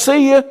guys, I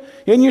see you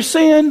in your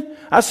sin.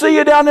 I see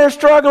you down there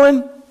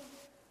struggling.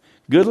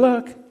 Good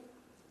luck."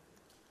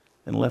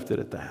 And left it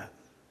at that.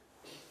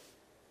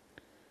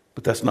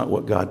 But that's not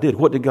what God did.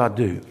 What did God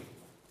do?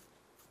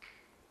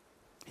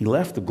 He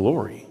left the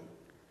glory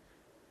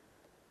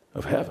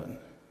of heaven.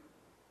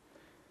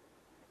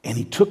 And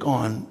he took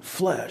on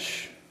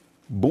flesh,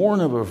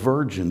 born of a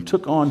virgin,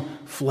 took on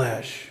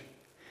flesh,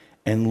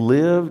 and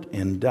lived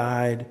and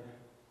died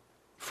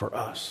for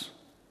us.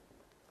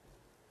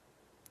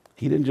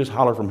 He didn't just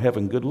holler from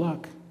heaven, "Good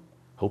luck.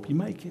 Hope you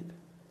make it."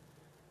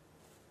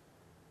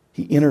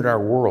 He entered our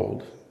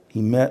world.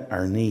 He met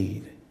our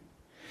need.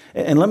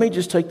 And let me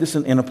just take this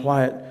and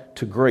apply it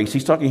to grace.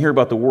 He's talking here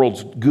about the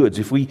world's goods.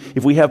 If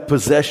we have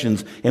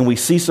possessions and we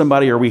see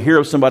somebody or we hear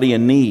of somebody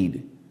in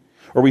need,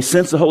 or we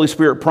sense the Holy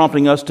Spirit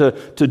prompting us to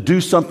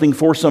do something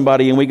for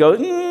somebody and we go,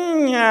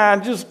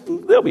 "Yeah,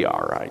 they'll be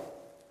all right.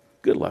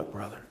 Good luck,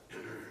 brother." He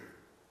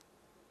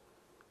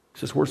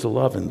says, where's the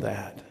love in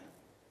that?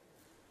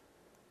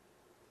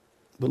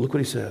 But look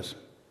what he says.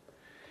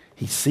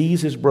 He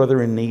sees his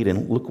brother in need,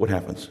 and look what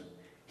happens.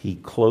 He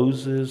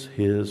closes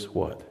his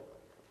what?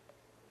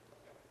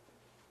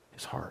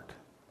 His heart.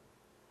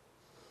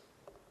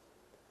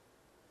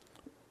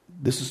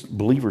 This is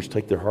believers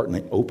take their heart and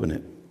they open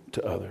it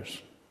to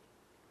others.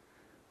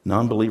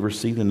 Non-believers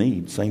see the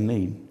need, same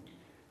need,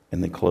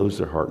 and they close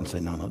their heart and say,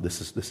 no,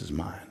 this is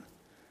mine.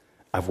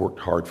 I've worked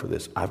hard for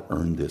this. I've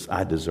earned this.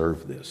 I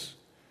deserve this.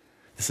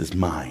 This is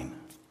mine.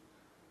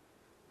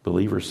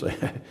 Believers say,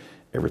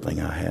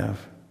 everything I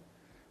have,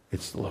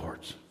 it's the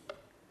Lord's.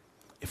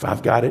 If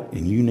I've got it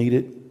and you need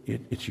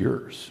it, it's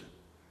yours.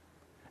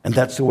 And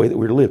that's the way that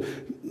we're to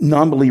live.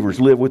 Non-believers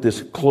live with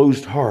this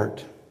closed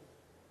heart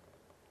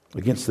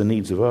against the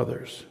needs of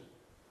others.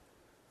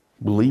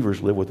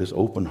 Believers live with this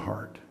open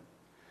heart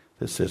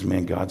that says,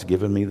 man, God's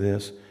given me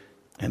this,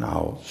 and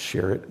I'll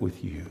share it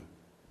with you.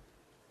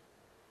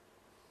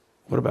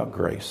 What about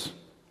grace?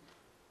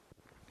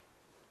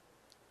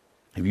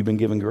 Have you been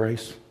given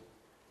grace?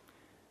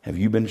 Have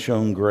you been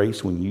shown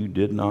grace when you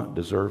did not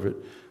deserve it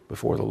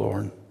before the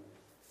Lord?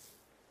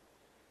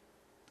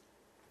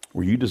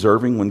 Were you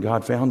deserving when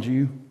God found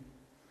you?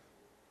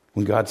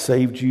 When God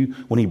saved you?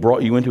 When He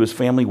brought you into His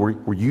family?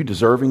 Were you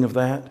deserving of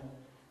that?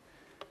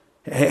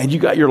 Had you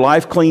got your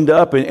life cleaned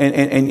up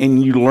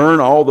and you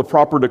learned all the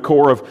proper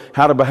decor of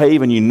how to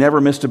behave and you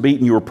never missed a beat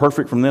and you were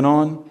perfect from then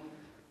on?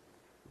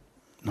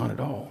 Not at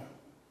all.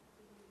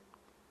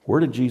 Where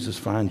did Jesus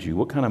find you?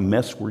 What kind of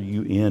mess were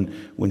you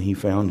in when He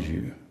found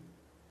you?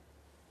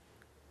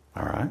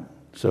 All right,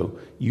 so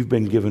you've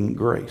been given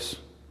grace.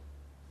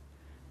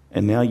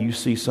 And now you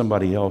see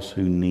somebody else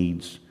who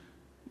needs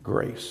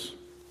grace.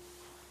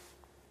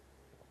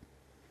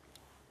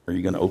 Are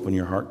you going to open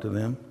your heart to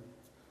them?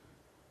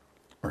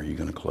 Or are you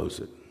going to close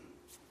it?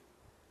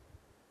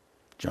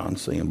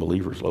 John's saying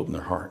believers will open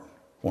their heart.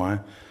 Why?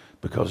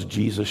 Because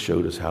Jesus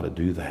showed us how to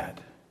do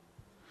that.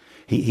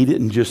 He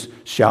didn't just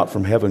shout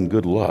from heaven,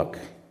 good luck.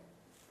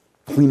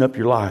 Clean up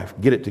your life.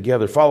 Get it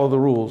together. Follow the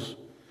rules.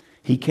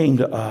 He came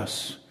to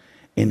us.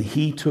 And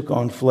He took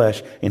on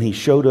flesh, and He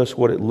showed us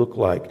what it looked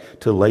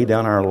like to lay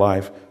down our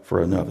life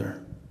for another.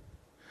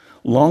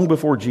 Long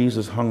before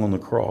Jesus hung on the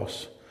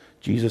cross,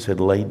 Jesus had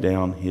laid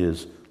down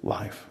His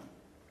life.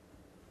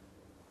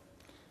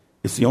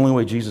 It's the only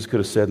way Jesus could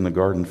have said in the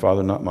garden,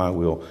 Father, not my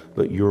will,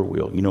 but your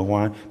will. You know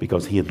why?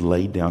 Because He had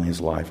laid down His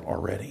life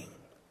already.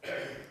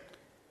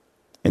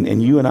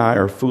 And you and I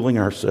are fooling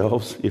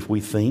ourselves if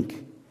we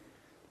think,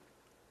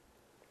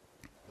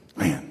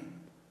 man,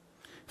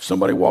 if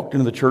somebody walked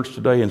into the church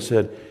today and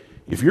said,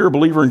 if you're a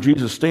believer in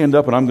Jesus, stand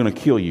up and I'm going to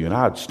kill you. And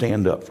I'd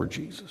stand up for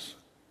Jesus.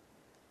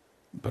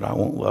 But I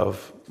won't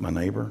love my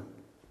neighbor.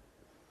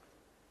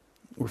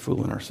 We're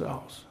fooling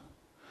ourselves.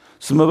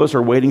 Some of us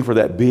are waiting for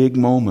that big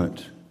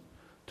moment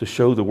to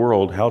show the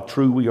world how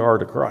true we are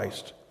to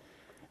Christ.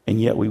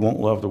 And yet we won't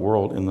love the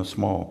world in the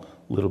small,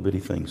 little bitty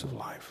things of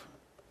life.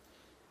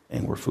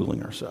 And we're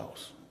fooling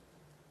ourselves.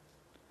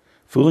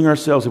 Fooling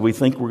ourselves if we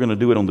think we're going to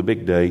do it on the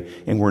big day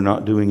and we're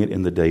not doing it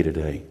in the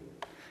day-to-day.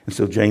 And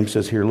so James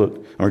says here,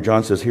 look, or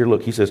John says here,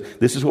 look, he says,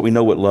 this is what we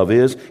know what love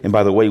is. And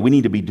by the way, we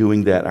need to be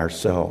doing that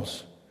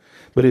ourselves.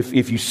 But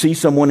if you see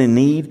someone in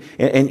need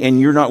and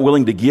you're not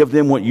willing to give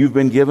them what you've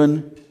been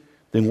given,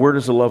 then where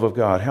does the love of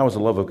God? How is the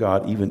love of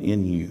God even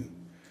in you?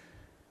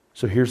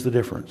 So here's the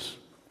difference.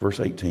 Verse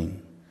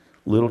 18.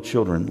 Little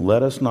children,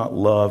 let us not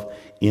love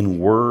in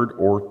word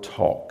or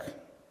talk.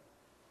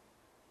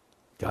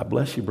 God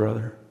bless you,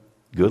 brother.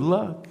 Good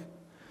luck.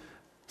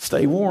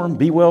 Stay warm.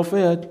 Be well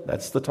fed.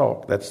 That's the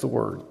talk. That's the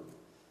word.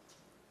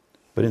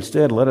 But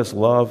instead, let us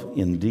love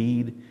in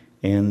deed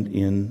and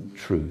in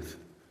truth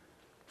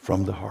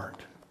from the heart.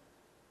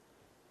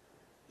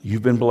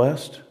 You've been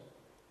blessed.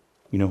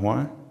 You know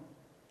why?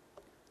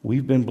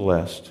 We've been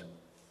blessed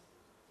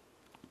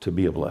to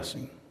be a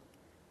blessing.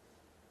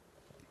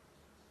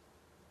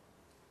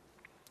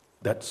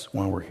 That's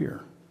why we're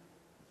here.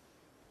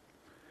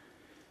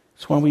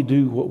 That's why we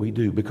do what we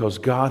do, because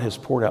God has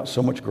poured out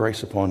so much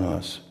grace upon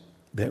us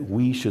that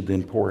we should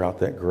then pour out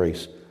that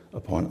grace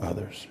upon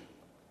others.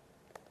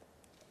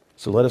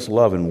 So let us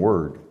love in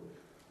word,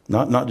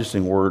 not just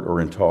in word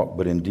or in talk,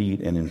 but in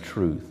deed and in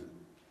truth.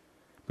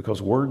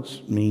 Because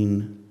words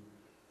mean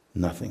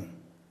nothing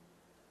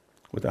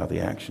without the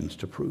actions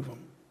to prove them.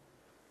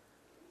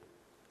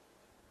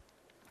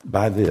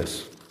 By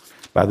this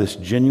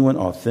genuine,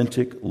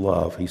 authentic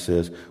love, he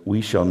says,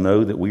 we shall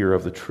know that we are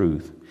of the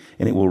truth,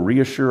 and it will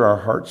reassure our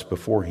hearts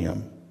before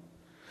him.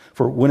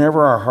 For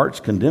whenever our hearts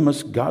condemn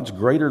us, God's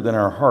greater than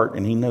our heart,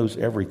 and he knows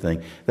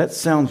everything. That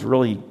sounds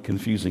really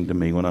confusing to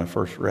me when I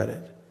first read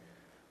it.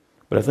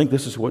 But I think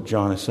this is what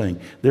John is saying.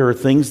 There are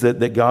things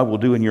that God will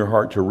do in your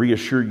heart to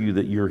reassure you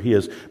that you're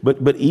his.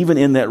 But even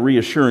in that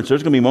reassurance,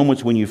 there's going to be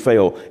moments when you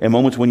fail, and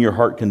moments when your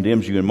heart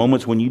condemns you, and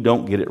moments when you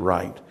don't get it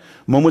right.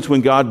 Moments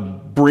when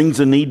God brings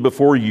a need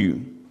before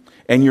you,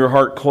 and your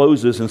heart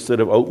closes instead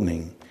of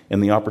opening,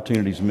 and the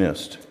opportunity's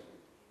missed.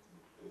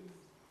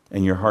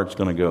 And your heart's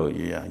going to go,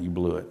 yeah, you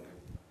blew it.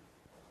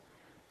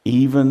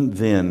 Even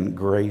then,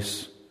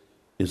 grace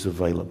is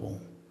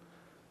available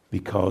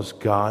because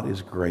God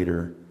is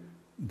greater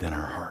than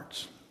our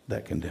hearts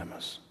that condemn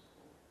us.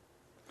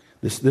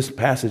 This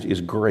passage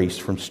is grace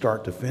from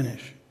start to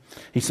finish.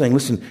 He's saying,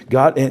 listen,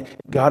 God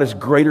is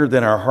greater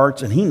than our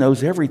hearts, and he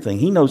knows everything.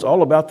 He knows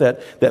all about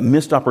that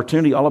missed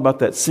opportunity, all about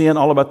that sin,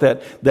 all about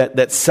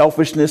that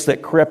selfishness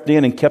that crept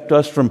in and kept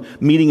us from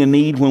meeting a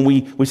need when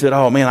we said,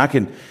 oh man, I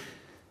can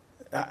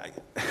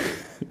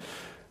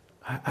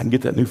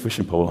get that new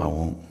fishing pole I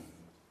want.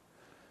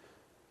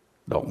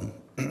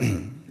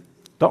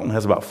 Dalton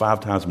has about 5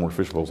 times more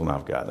fish poles than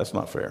I've got. That's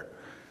not fair.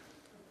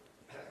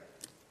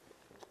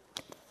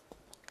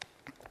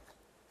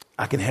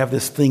 I can have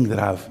this thing that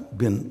I've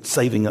been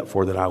saving up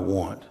for that I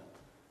want.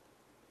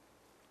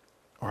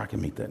 Or I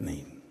can meet that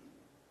need.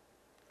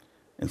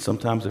 And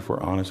sometimes, if we're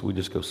honest, we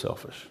just go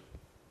selfish.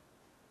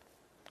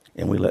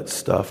 And we let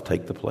stuff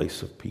take the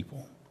place of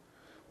people.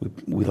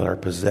 We let our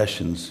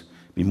possessions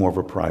be more of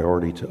a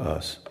priority to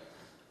us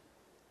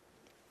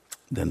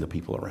than the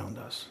people around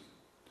us.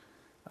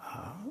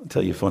 I'll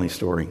tell you a funny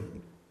story.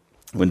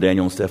 When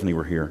Daniel and Stephanie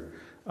were here,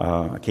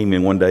 I came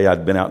in one day,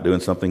 I'd been out doing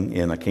something,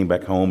 and I came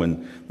back home,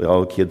 and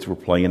all the kids were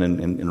playing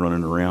and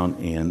running around,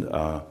 and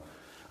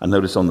I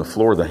noticed on the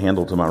floor the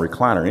handle to my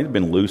recliner. It had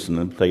been loose, and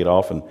I'd take it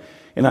off, and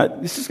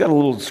this has got a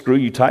little screw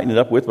you tighten it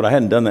up with, but I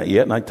hadn't done that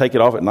yet, and I'd take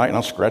it off at night, and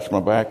I'll scratch my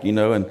back,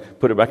 and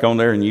put it back on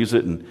there and use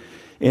it, and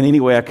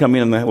anyway, I come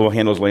in, and that little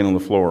handle's laying on the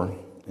floor,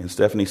 and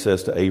Stephanie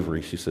says to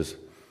Avery, she says,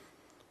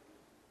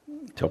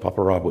 "Tell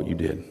Papa Rob what you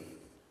did."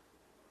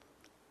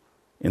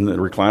 And the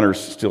recliner's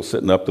still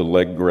sitting up, the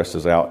leg rest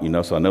is out,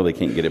 so I know they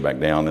can't get it back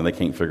down, and they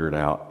can't figure it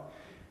out.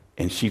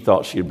 And she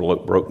thought she had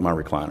broke my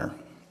recliner,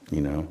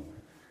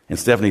 And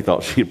Stephanie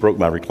thought she had broke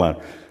my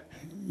recliner.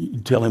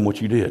 "You tell him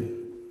what you did."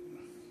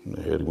 And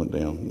the head went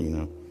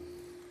down,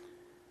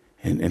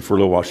 And for a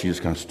little while, she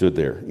just kind of stood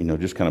there,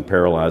 just kind of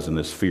paralyzed in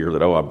this fear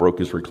that, I broke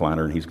his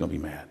recliner, and he's going to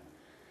be mad.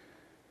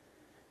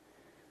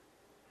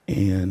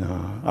 And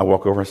I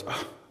walk over,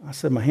 I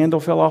said, "My handle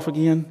fell off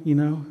again,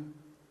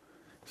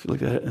 She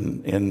looked at it,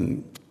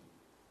 and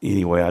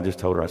anyway, I just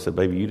told her, I said,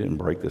 "Baby, you didn't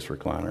break this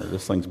recliner.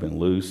 This thing's been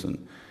loose,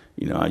 and,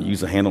 I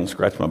use the handle and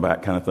scratch my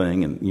back kind of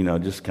thing,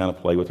 and, just kind of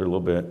play with her a little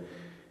bit."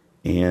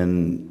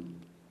 And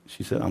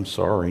she said, "I'm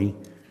sorry."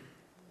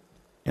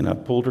 And I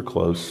pulled her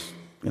close,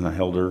 and I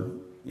held her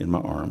in my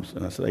arms,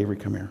 and I said, "Avery,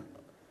 come here."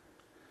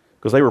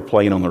 Because they were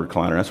playing on the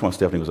recliner. That's why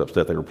Stephanie was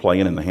upset. They were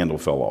playing, and the handle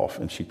fell off,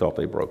 and she thought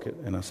they broke it.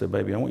 And I said,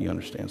 "Baby, I want you to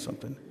understand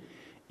something.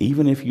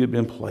 Even if you had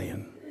been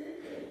playing,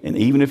 and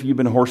even if you've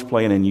been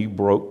horseplaying and you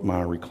broke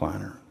my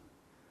recliner,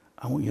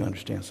 I want you to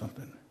understand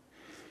something.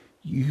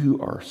 You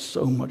are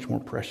so much more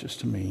precious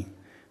to me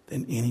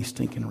than any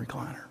stinking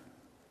recliner.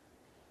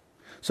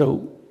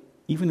 So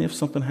even if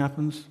something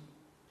happens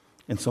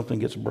and something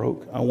gets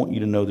broke, I want you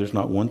to know there's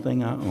not one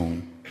thing I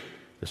own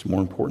that's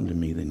more important to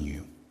me than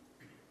you."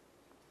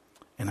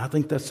 And I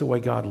think that's the way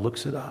God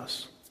looks at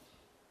us.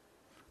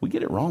 We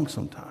get it wrong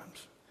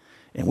sometimes.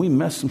 And we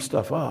mess some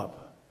stuff up.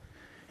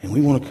 And we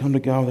want to come to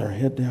God with our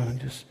head down and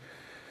just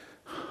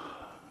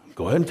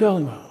go ahead and tell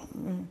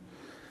him.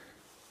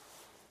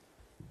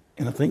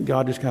 And I think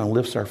God just kind of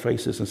lifts our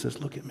faces and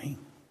says, "Look at me.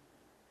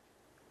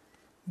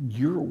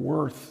 You're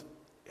worth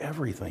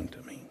everything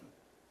to me.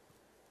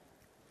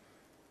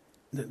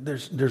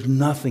 There's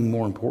nothing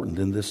more important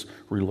than this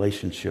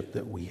relationship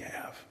that we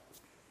have."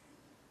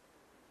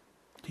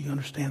 Do you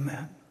understand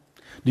that?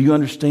 Do you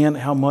understand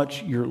how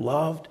much you're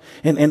loved?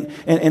 And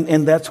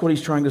that's what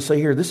he's trying to say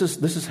here. This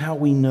is how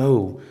we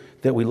know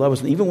that we love us.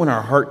 And even when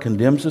our heart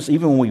condemns us,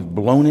 even when we've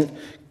blown it,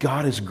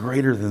 God is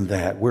greater than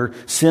that. Where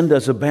sin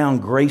does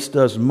abound, grace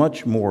does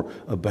much more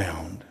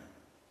abound.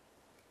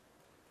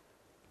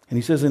 And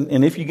he says,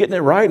 and if you're getting it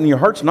right and your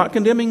heart's not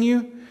condemning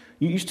you,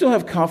 you still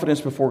have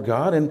confidence before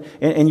God.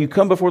 And you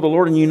come before the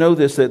Lord and you know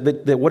this,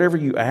 that whatever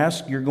you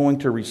ask, you're going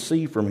to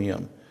receive from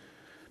him.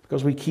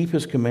 Because we keep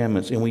his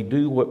commandments and we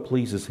do what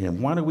pleases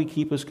him. Why do we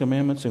keep his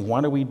commandments and why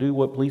do we do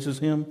what pleases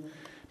him?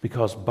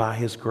 Because by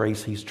his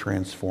grace, he's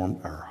transformed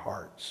our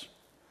hearts.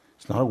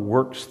 It's not a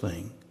works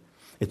thing.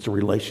 It's a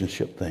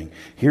relationship thing.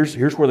 Here's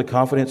where the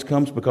confidence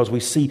comes, because we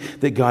see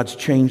that God's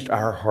changed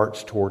our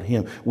hearts toward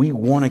Him. We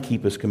want to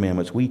keep His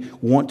commandments. We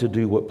want to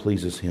do what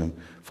pleases Him.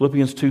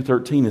 Philippians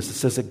 2:13, it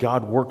says that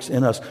God works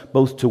in us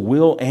both to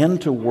will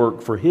and to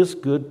work for His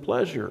good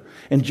pleasure.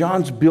 And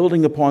John's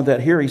building upon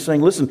that here. He's saying,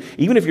 listen,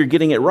 even if you're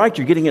getting it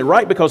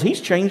right because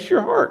He's changed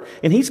your heart.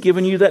 And He's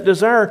given you that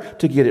desire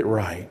to get it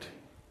right.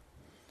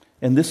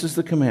 And this is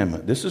the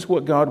commandment. This is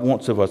what God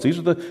wants of us. These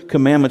are the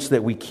commandments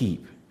that we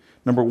keep.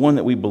 Number one,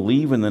 that we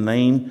believe in the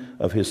name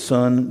of His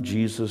Son,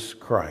 Jesus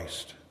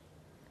Christ.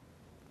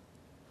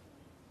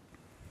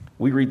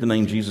 We read the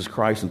name Jesus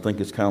Christ and think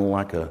it's kind of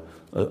like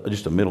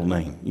just a middle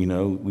name. You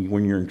know,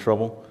 when you're in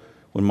trouble.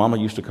 When Mama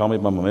used to call me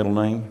by my middle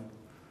name,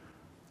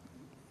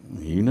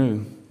 you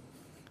knew.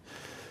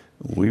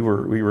 We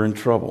were in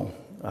trouble.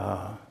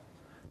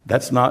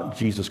 That's not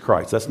Jesus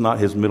Christ. That's not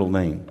His middle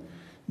name.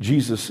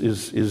 Jesus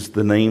is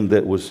the name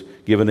that was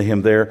given to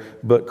Him there,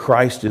 but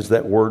Christ is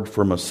that word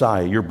for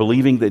Messiah. You're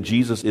believing that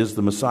Jesus is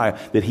the Messiah,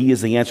 that He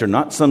is the answer,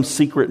 not some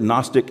secret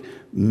Gnostic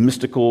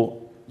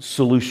mystical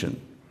solution,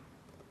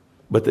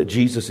 but that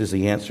Jesus is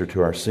the answer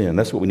to our sin.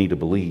 That's what we need to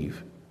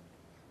believe.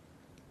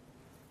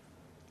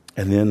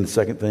 And then the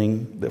second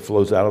thing that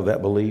flows out of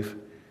that belief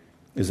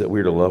is that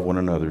we're to love one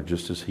another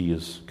just as He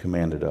has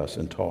commanded us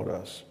and taught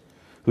us.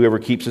 Whoever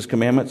keeps His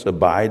commandments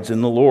abides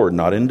in the Lord,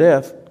 not in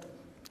death.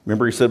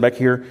 Remember He said back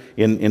here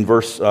in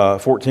verse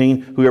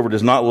 14, whoever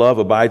does not love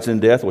abides in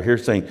death. Well,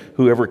 here's saying,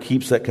 whoever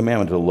keeps that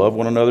commandment to love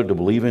one another, to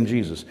believe in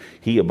Jesus,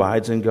 he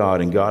abides in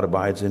God and God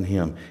abides in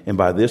him. And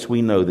by this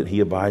we know that He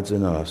abides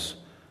in us,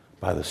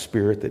 by the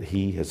Spirit that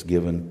He has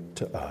given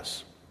to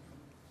us.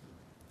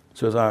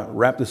 So as I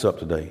wrap this up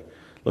today,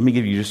 let me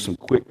give you just some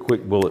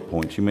quick bullet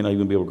points. You may not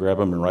even be able to grab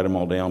them and write them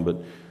all down,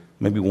 but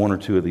maybe one or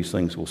two of these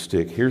things will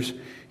stick.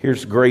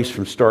 Here's grace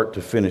from start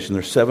to finish. And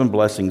there's 7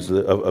 blessings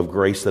of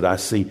grace that I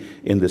see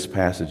in this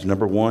passage.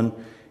 Number one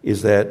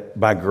is that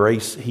by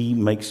grace, He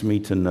makes me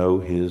to know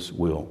His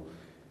will.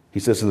 He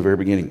says in the very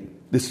beginning,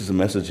 this is a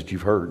message that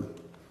you've heard.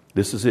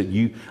 This is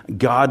it.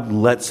 God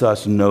lets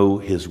us know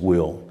His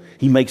will.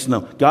 He makes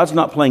known. God's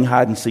not playing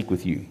hide and seek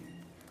with you.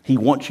 He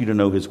wants you to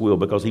know His will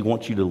because He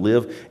wants you to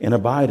live and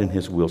abide in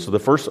His will. So the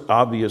first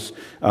obvious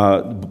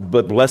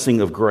but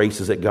blessing of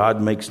grace is that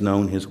God makes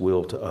known His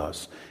will to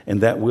us.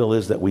 And that will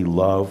is that we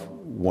love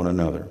one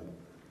another.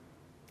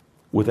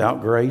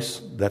 Without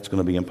grace, that's going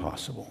to be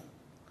impossible.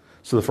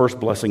 So the first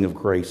blessing of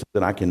grace is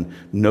that I can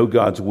know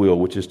God's will,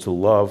 which is to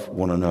love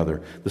one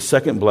another. The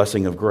second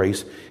blessing of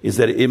grace is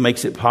that it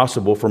makes it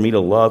possible for me to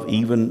love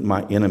even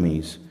my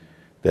enemies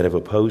that have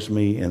opposed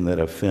me and that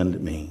offend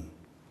me.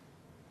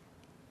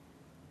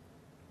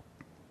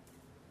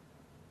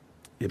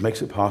 It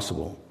makes it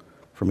possible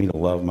for me to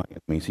love my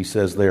enemies. He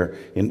says there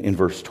in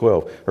verse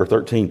 12 or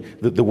 13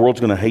 that the world's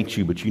going to hate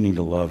you, but you need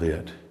to love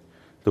it.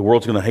 The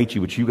world's going to hate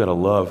you, but you got to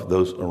love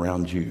those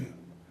around you.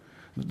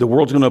 The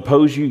world's going to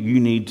oppose you. You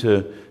need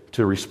to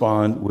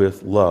respond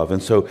with love.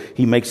 And so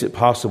He makes it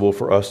possible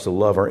for us to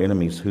love our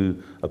enemies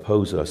who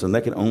oppose us. And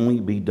that can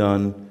only be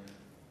done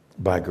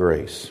by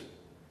grace.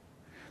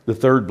 The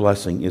third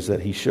blessing is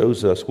that He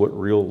shows us what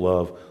real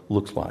love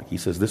looks like. He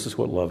says, this is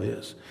what love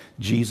is.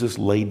 Jesus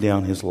laid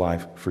down His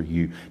life for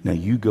you. Now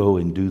you go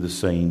and do the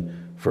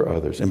same for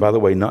others. And by the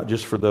way, not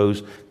just for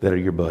those that are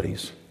your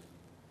buddies,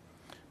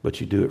 but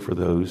you do it for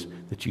those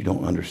that you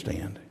don't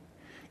understand.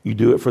 You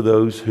do it for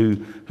those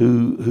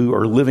who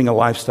are living a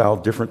lifestyle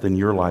different than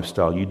your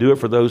lifestyle. You do it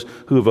for those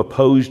who have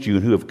opposed you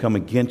and who have come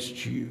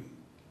against you.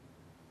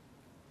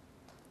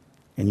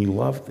 And you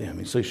love them.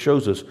 And so He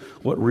shows us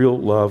what real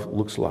love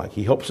looks like.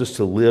 He helps us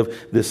to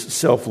live this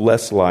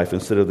selfless life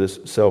instead of this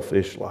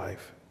selfish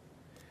life.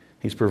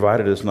 He's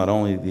provided us not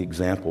only the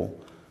example,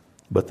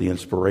 but the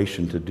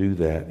inspiration to do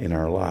that in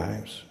our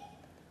lives.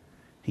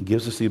 He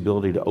gives us the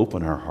ability to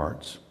open our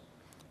hearts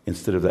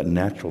instead of that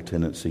natural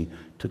tendency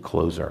to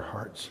close our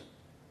hearts.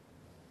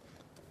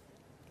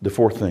 The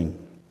fourth thing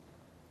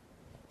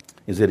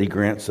is that He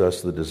grants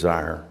us the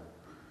desire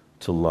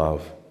to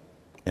love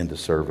and to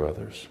serve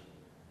others.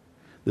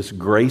 This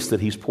grace that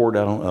He's poured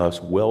out on us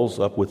wells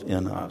up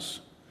within us.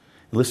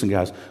 And listen,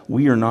 guys,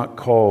 we are not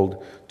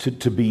called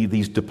to be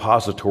these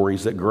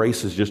depositories that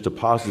grace is just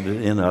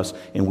deposited in us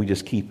and we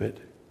just keep it.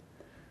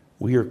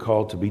 We are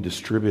called to be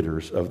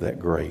distributors of that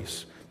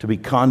grace, to be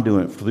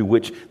conduit through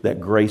which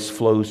that grace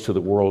flows to the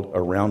world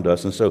around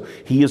us. And so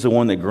He is the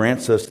one that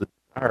grants us the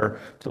desire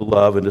to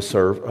love and to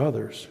serve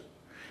others.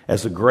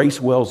 As the grace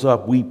wells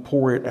up, we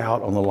pour it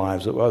out on the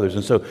lives of others.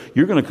 And so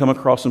you're going to come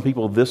across some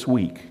people this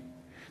week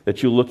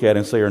that you look at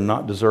and say are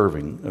not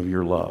deserving of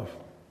your love.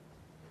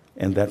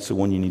 And that's the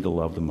one you need to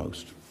love the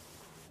most.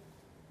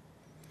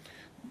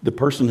 The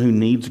person who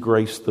needs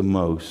grace the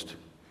most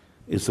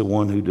is the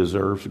one who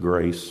deserves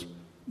grace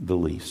the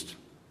least.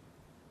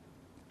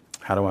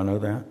 How do I know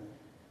that?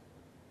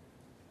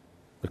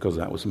 Because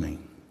that was me.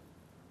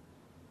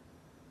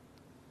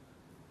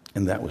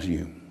 And that was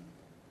you.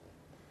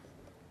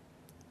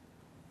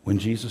 When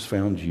Jesus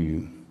found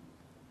you,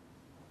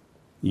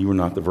 you were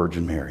not the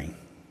Virgin Mary.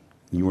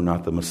 You were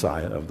not the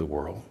Messiah of the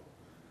world.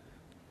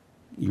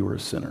 You were a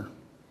sinner,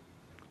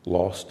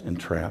 lost and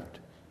trapped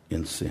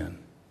in sin.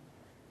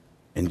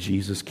 And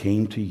Jesus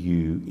came to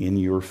you in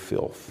your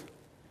filth,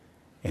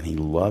 and he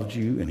loved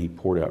you, and he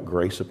poured out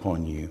grace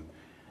upon you.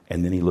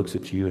 And then he looks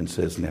at you and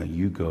says, now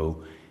you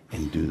go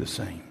and do the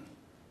same.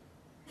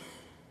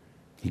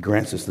 He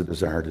grants us the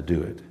desire to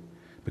do it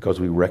because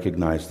we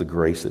recognize the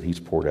grace that he's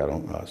poured out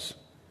on us.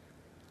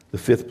 The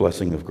fifth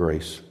blessing of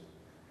grace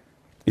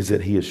is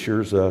that he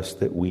assures us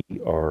that we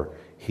are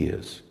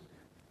his.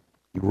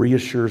 He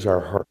reassures our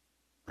heart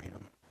for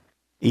him.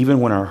 Even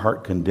when our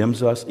heart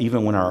condemns us,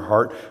 even when our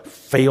heart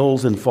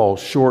fails and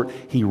falls short,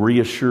 he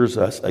reassures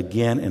us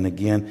again and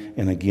again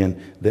and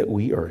again that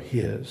we are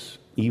his,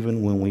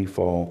 even when we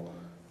fall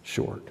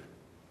short.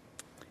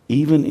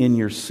 Even in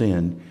your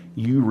sin,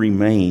 you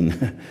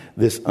remain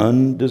this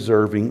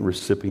undeserving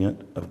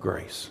recipient of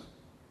grace.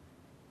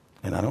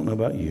 And I don't know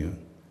about you,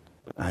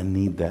 but I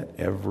need that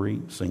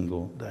every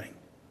single day.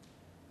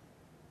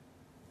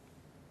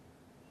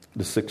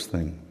 The sixth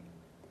thing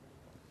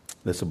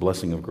that's a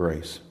blessing of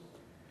grace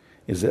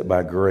is that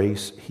by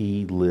grace,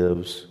 he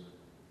lives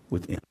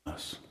within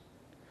us.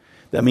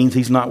 That means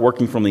he's not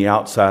working from the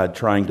outside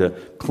trying to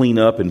clean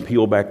up and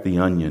peel back the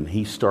onion.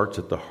 He starts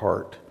at the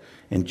heart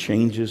and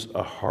changes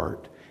a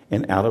heart.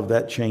 And out of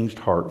that changed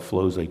heart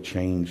flows a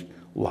changed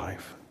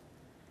life.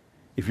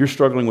 If you're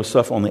struggling with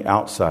stuff on the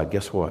outside,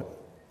 guess what?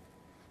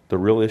 The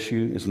real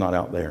issue is not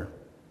out there.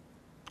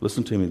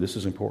 Listen to me, this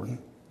is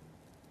important.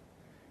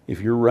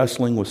 If you're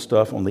wrestling with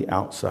stuff on the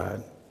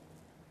outside,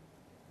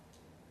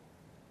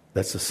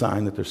 that's a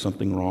sign that there's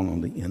something wrong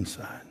on the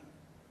inside.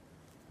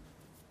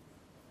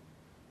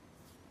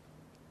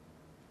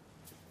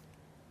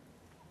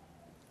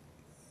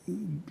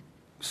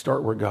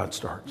 Start where God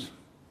starts.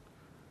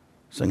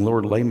 Saying,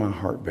 Lord, lay my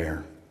heart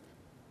bare.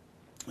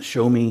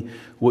 Show me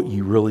what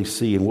you really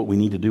see and what we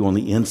need to do on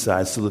the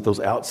inside so that those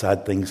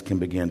outside things can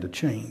begin to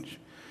change.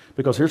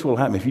 Because here's what will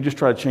happen. If you just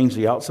try to change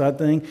the outside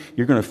thing,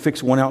 you're going to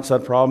fix one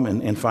outside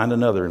problem and find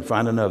another and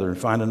find another and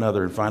find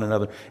another and find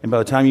another. And by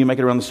the time you make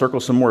it around the circle,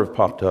 some more have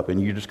popped up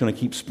and you're just going to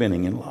keep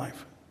spinning in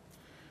life.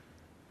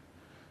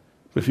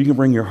 But if you can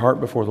bring your heart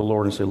before the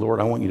Lord and say, Lord,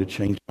 I want you to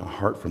change my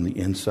heart from the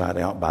inside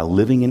out by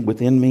living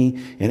within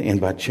me and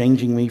by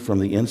changing me from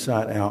the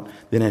inside out,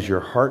 then as your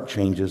heart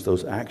changes,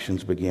 those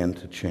actions begin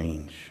to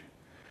change.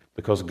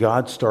 Because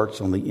God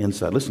starts on the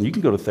inside. Listen, you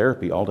can go to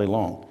therapy all day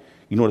long.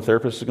 You know what a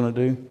therapist is going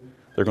to do?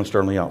 They're going to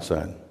start on the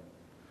outside.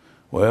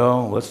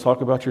 Well, let's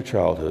talk about your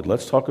childhood.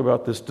 Let's talk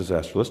about this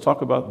disaster. Let's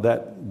talk about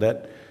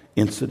that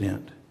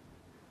incident.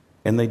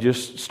 And they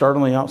just start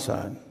on the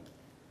outside.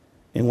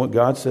 And what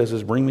God says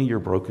is, bring me your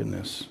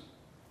brokenness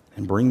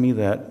and bring me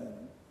that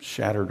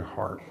shattered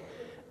heart.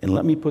 And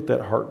let me put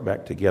that heart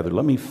back together.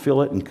 Let me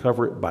fill it and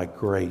cover it by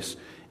grace.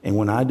 And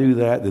when I do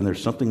that, then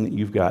there's something that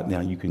you've got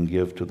now you can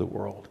give to the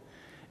world.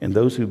 And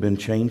those who've been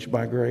changed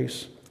by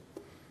grace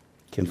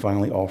can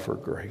finally offer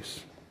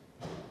grace.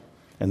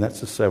 And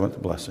that's the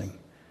seventh blessing,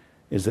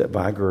 is that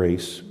by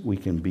grace, we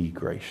can be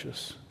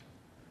gracious.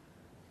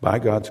 By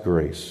God's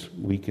grace,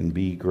 we can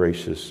be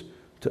gracious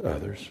to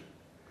others.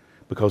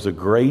 Because a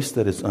grace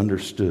that is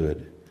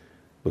understood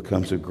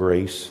becomes a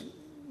grace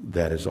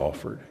that is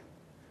offered.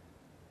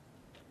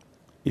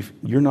 If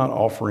you're not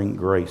offering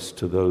grace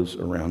to those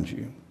around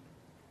you,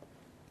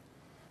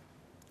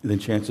 then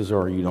chances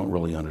are you don't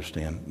really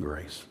understand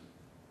grace.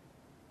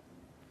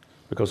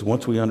 Because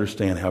once we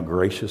understand how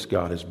gracious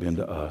God has been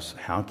to us,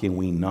 how can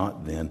we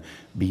not then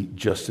be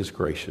just as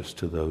gracious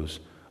to those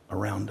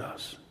around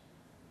us?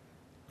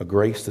 A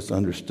grace that's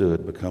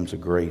understood becomes a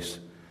grace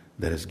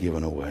that is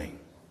given away.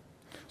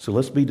 So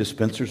let's be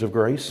dispensers of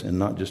grace and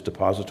not just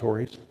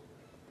depositories.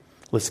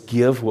 Let's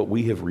give what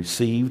we have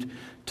received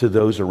to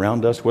those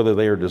around us, whether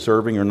they are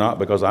deserving or not,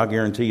 because I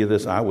guarantee you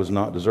this, I was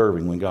not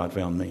deserving when God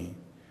found me,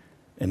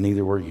 and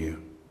neither were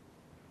you.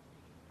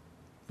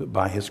 But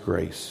by his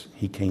grace,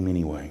 he came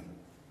anyway.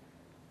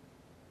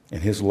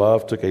 And his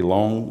love took a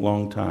long,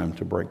 long time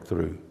to break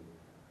through.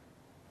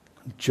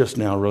 I'm just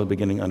now really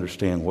beginning to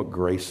understand what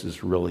grace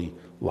is really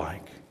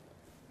like.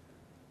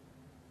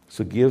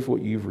 So give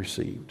what you've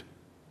received.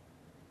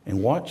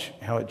 And watch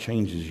how it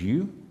changes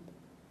you.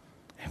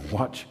 And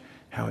watch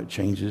how it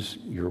changes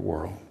your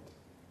world.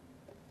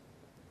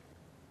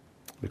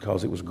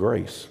 Because it was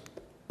grace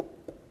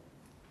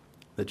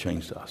that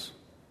changed us.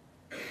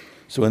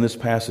 So in this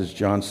passage,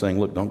 John's saying,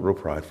 look, don't grow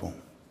prideful.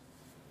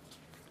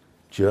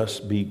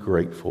 Just be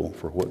grateful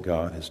for what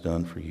God has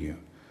done for you.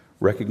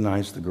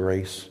 Recognize the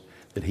grace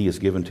that he has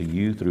given to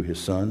you through his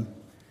Son,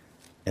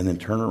 and then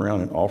turn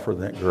around and offer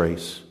that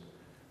grace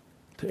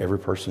to every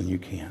person you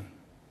can.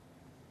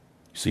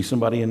 You see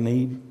somebody in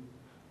need?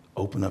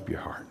 Open up your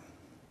heart.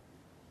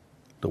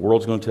 The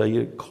world's going to tell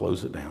you,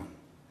 close it down.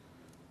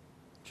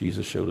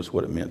 Jesus showed us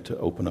what it meant to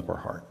open up our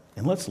heart.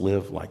 And let's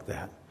live like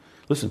that.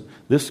 Listen,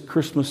 this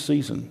Christmas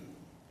season,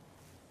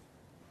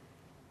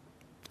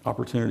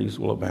 opportunities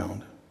will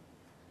abound.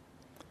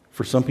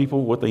 For some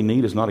people, what they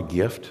need is not a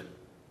gift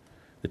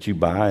that you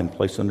buy and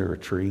place under a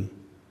tree.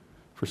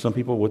 For some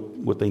people,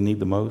 what they need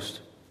the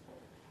most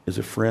is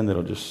a friend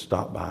that'll just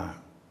stop by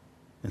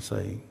and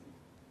say,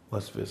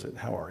 let's visit.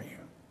 How are you?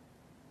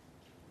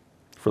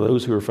 For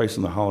those who are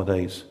facing the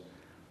holidays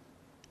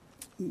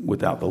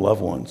without the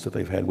loved ones that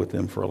they've had with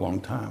them for a long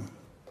time,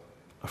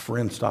 a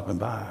friend stopping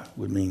by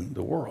would mean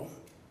the world.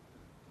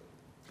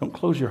 Don't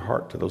close your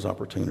heart to those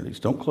opportunities.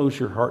 Don't close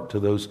your heart to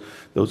those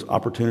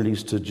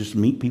opportunities to just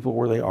meet people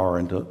where they are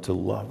and to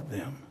love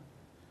them.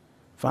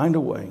 Find a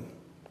way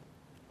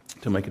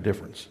to make a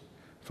difference.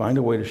 Find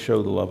a way to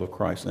show the love of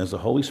Christ. And as the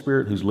Holy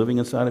Spirit who's living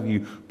inside of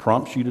you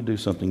prompts you to do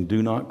something,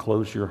 do not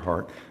close your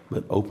heart,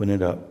 but open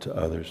it up to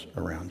others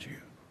around you.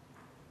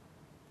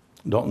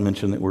 Dalton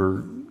mentioned that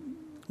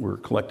we're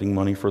collecting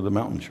money for the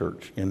Mountain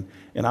Church. And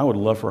I would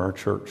love for our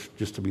church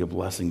just to be a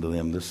blessing to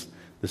them this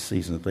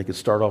season. If they could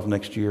start off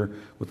next year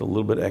with a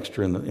little bit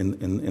extra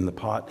in the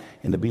pot,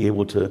 and to be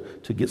able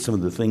to get some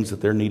of the things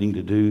that they're needing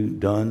to do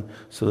done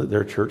so that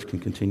their church can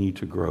continue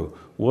to grow.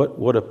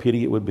 What a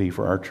pity it would be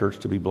for our church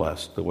to be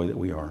blessed the way that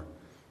we are,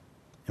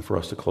 and for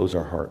us to close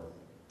our heart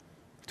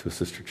to a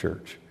sister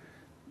church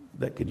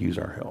that could use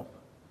our help.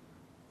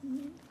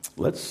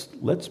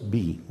 Let's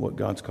be what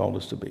God's called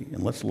us to be,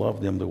 and let's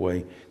love them the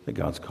way that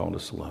God's called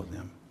us to love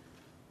them.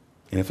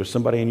 And if there's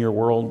somebody in your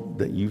world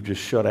that you've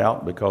just shut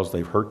out because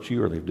they've hurt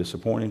you or they've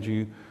disappointed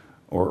you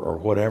or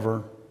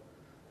whatever,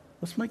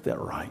 let's make that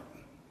right.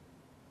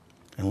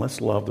 And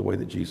let's love the way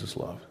that Jesus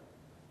loved,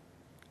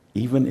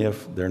 even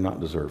if they're not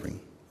deserving,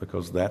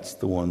 because that's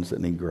the ones that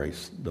need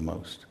grace the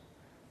most.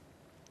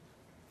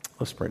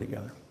 Let's pray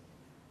together.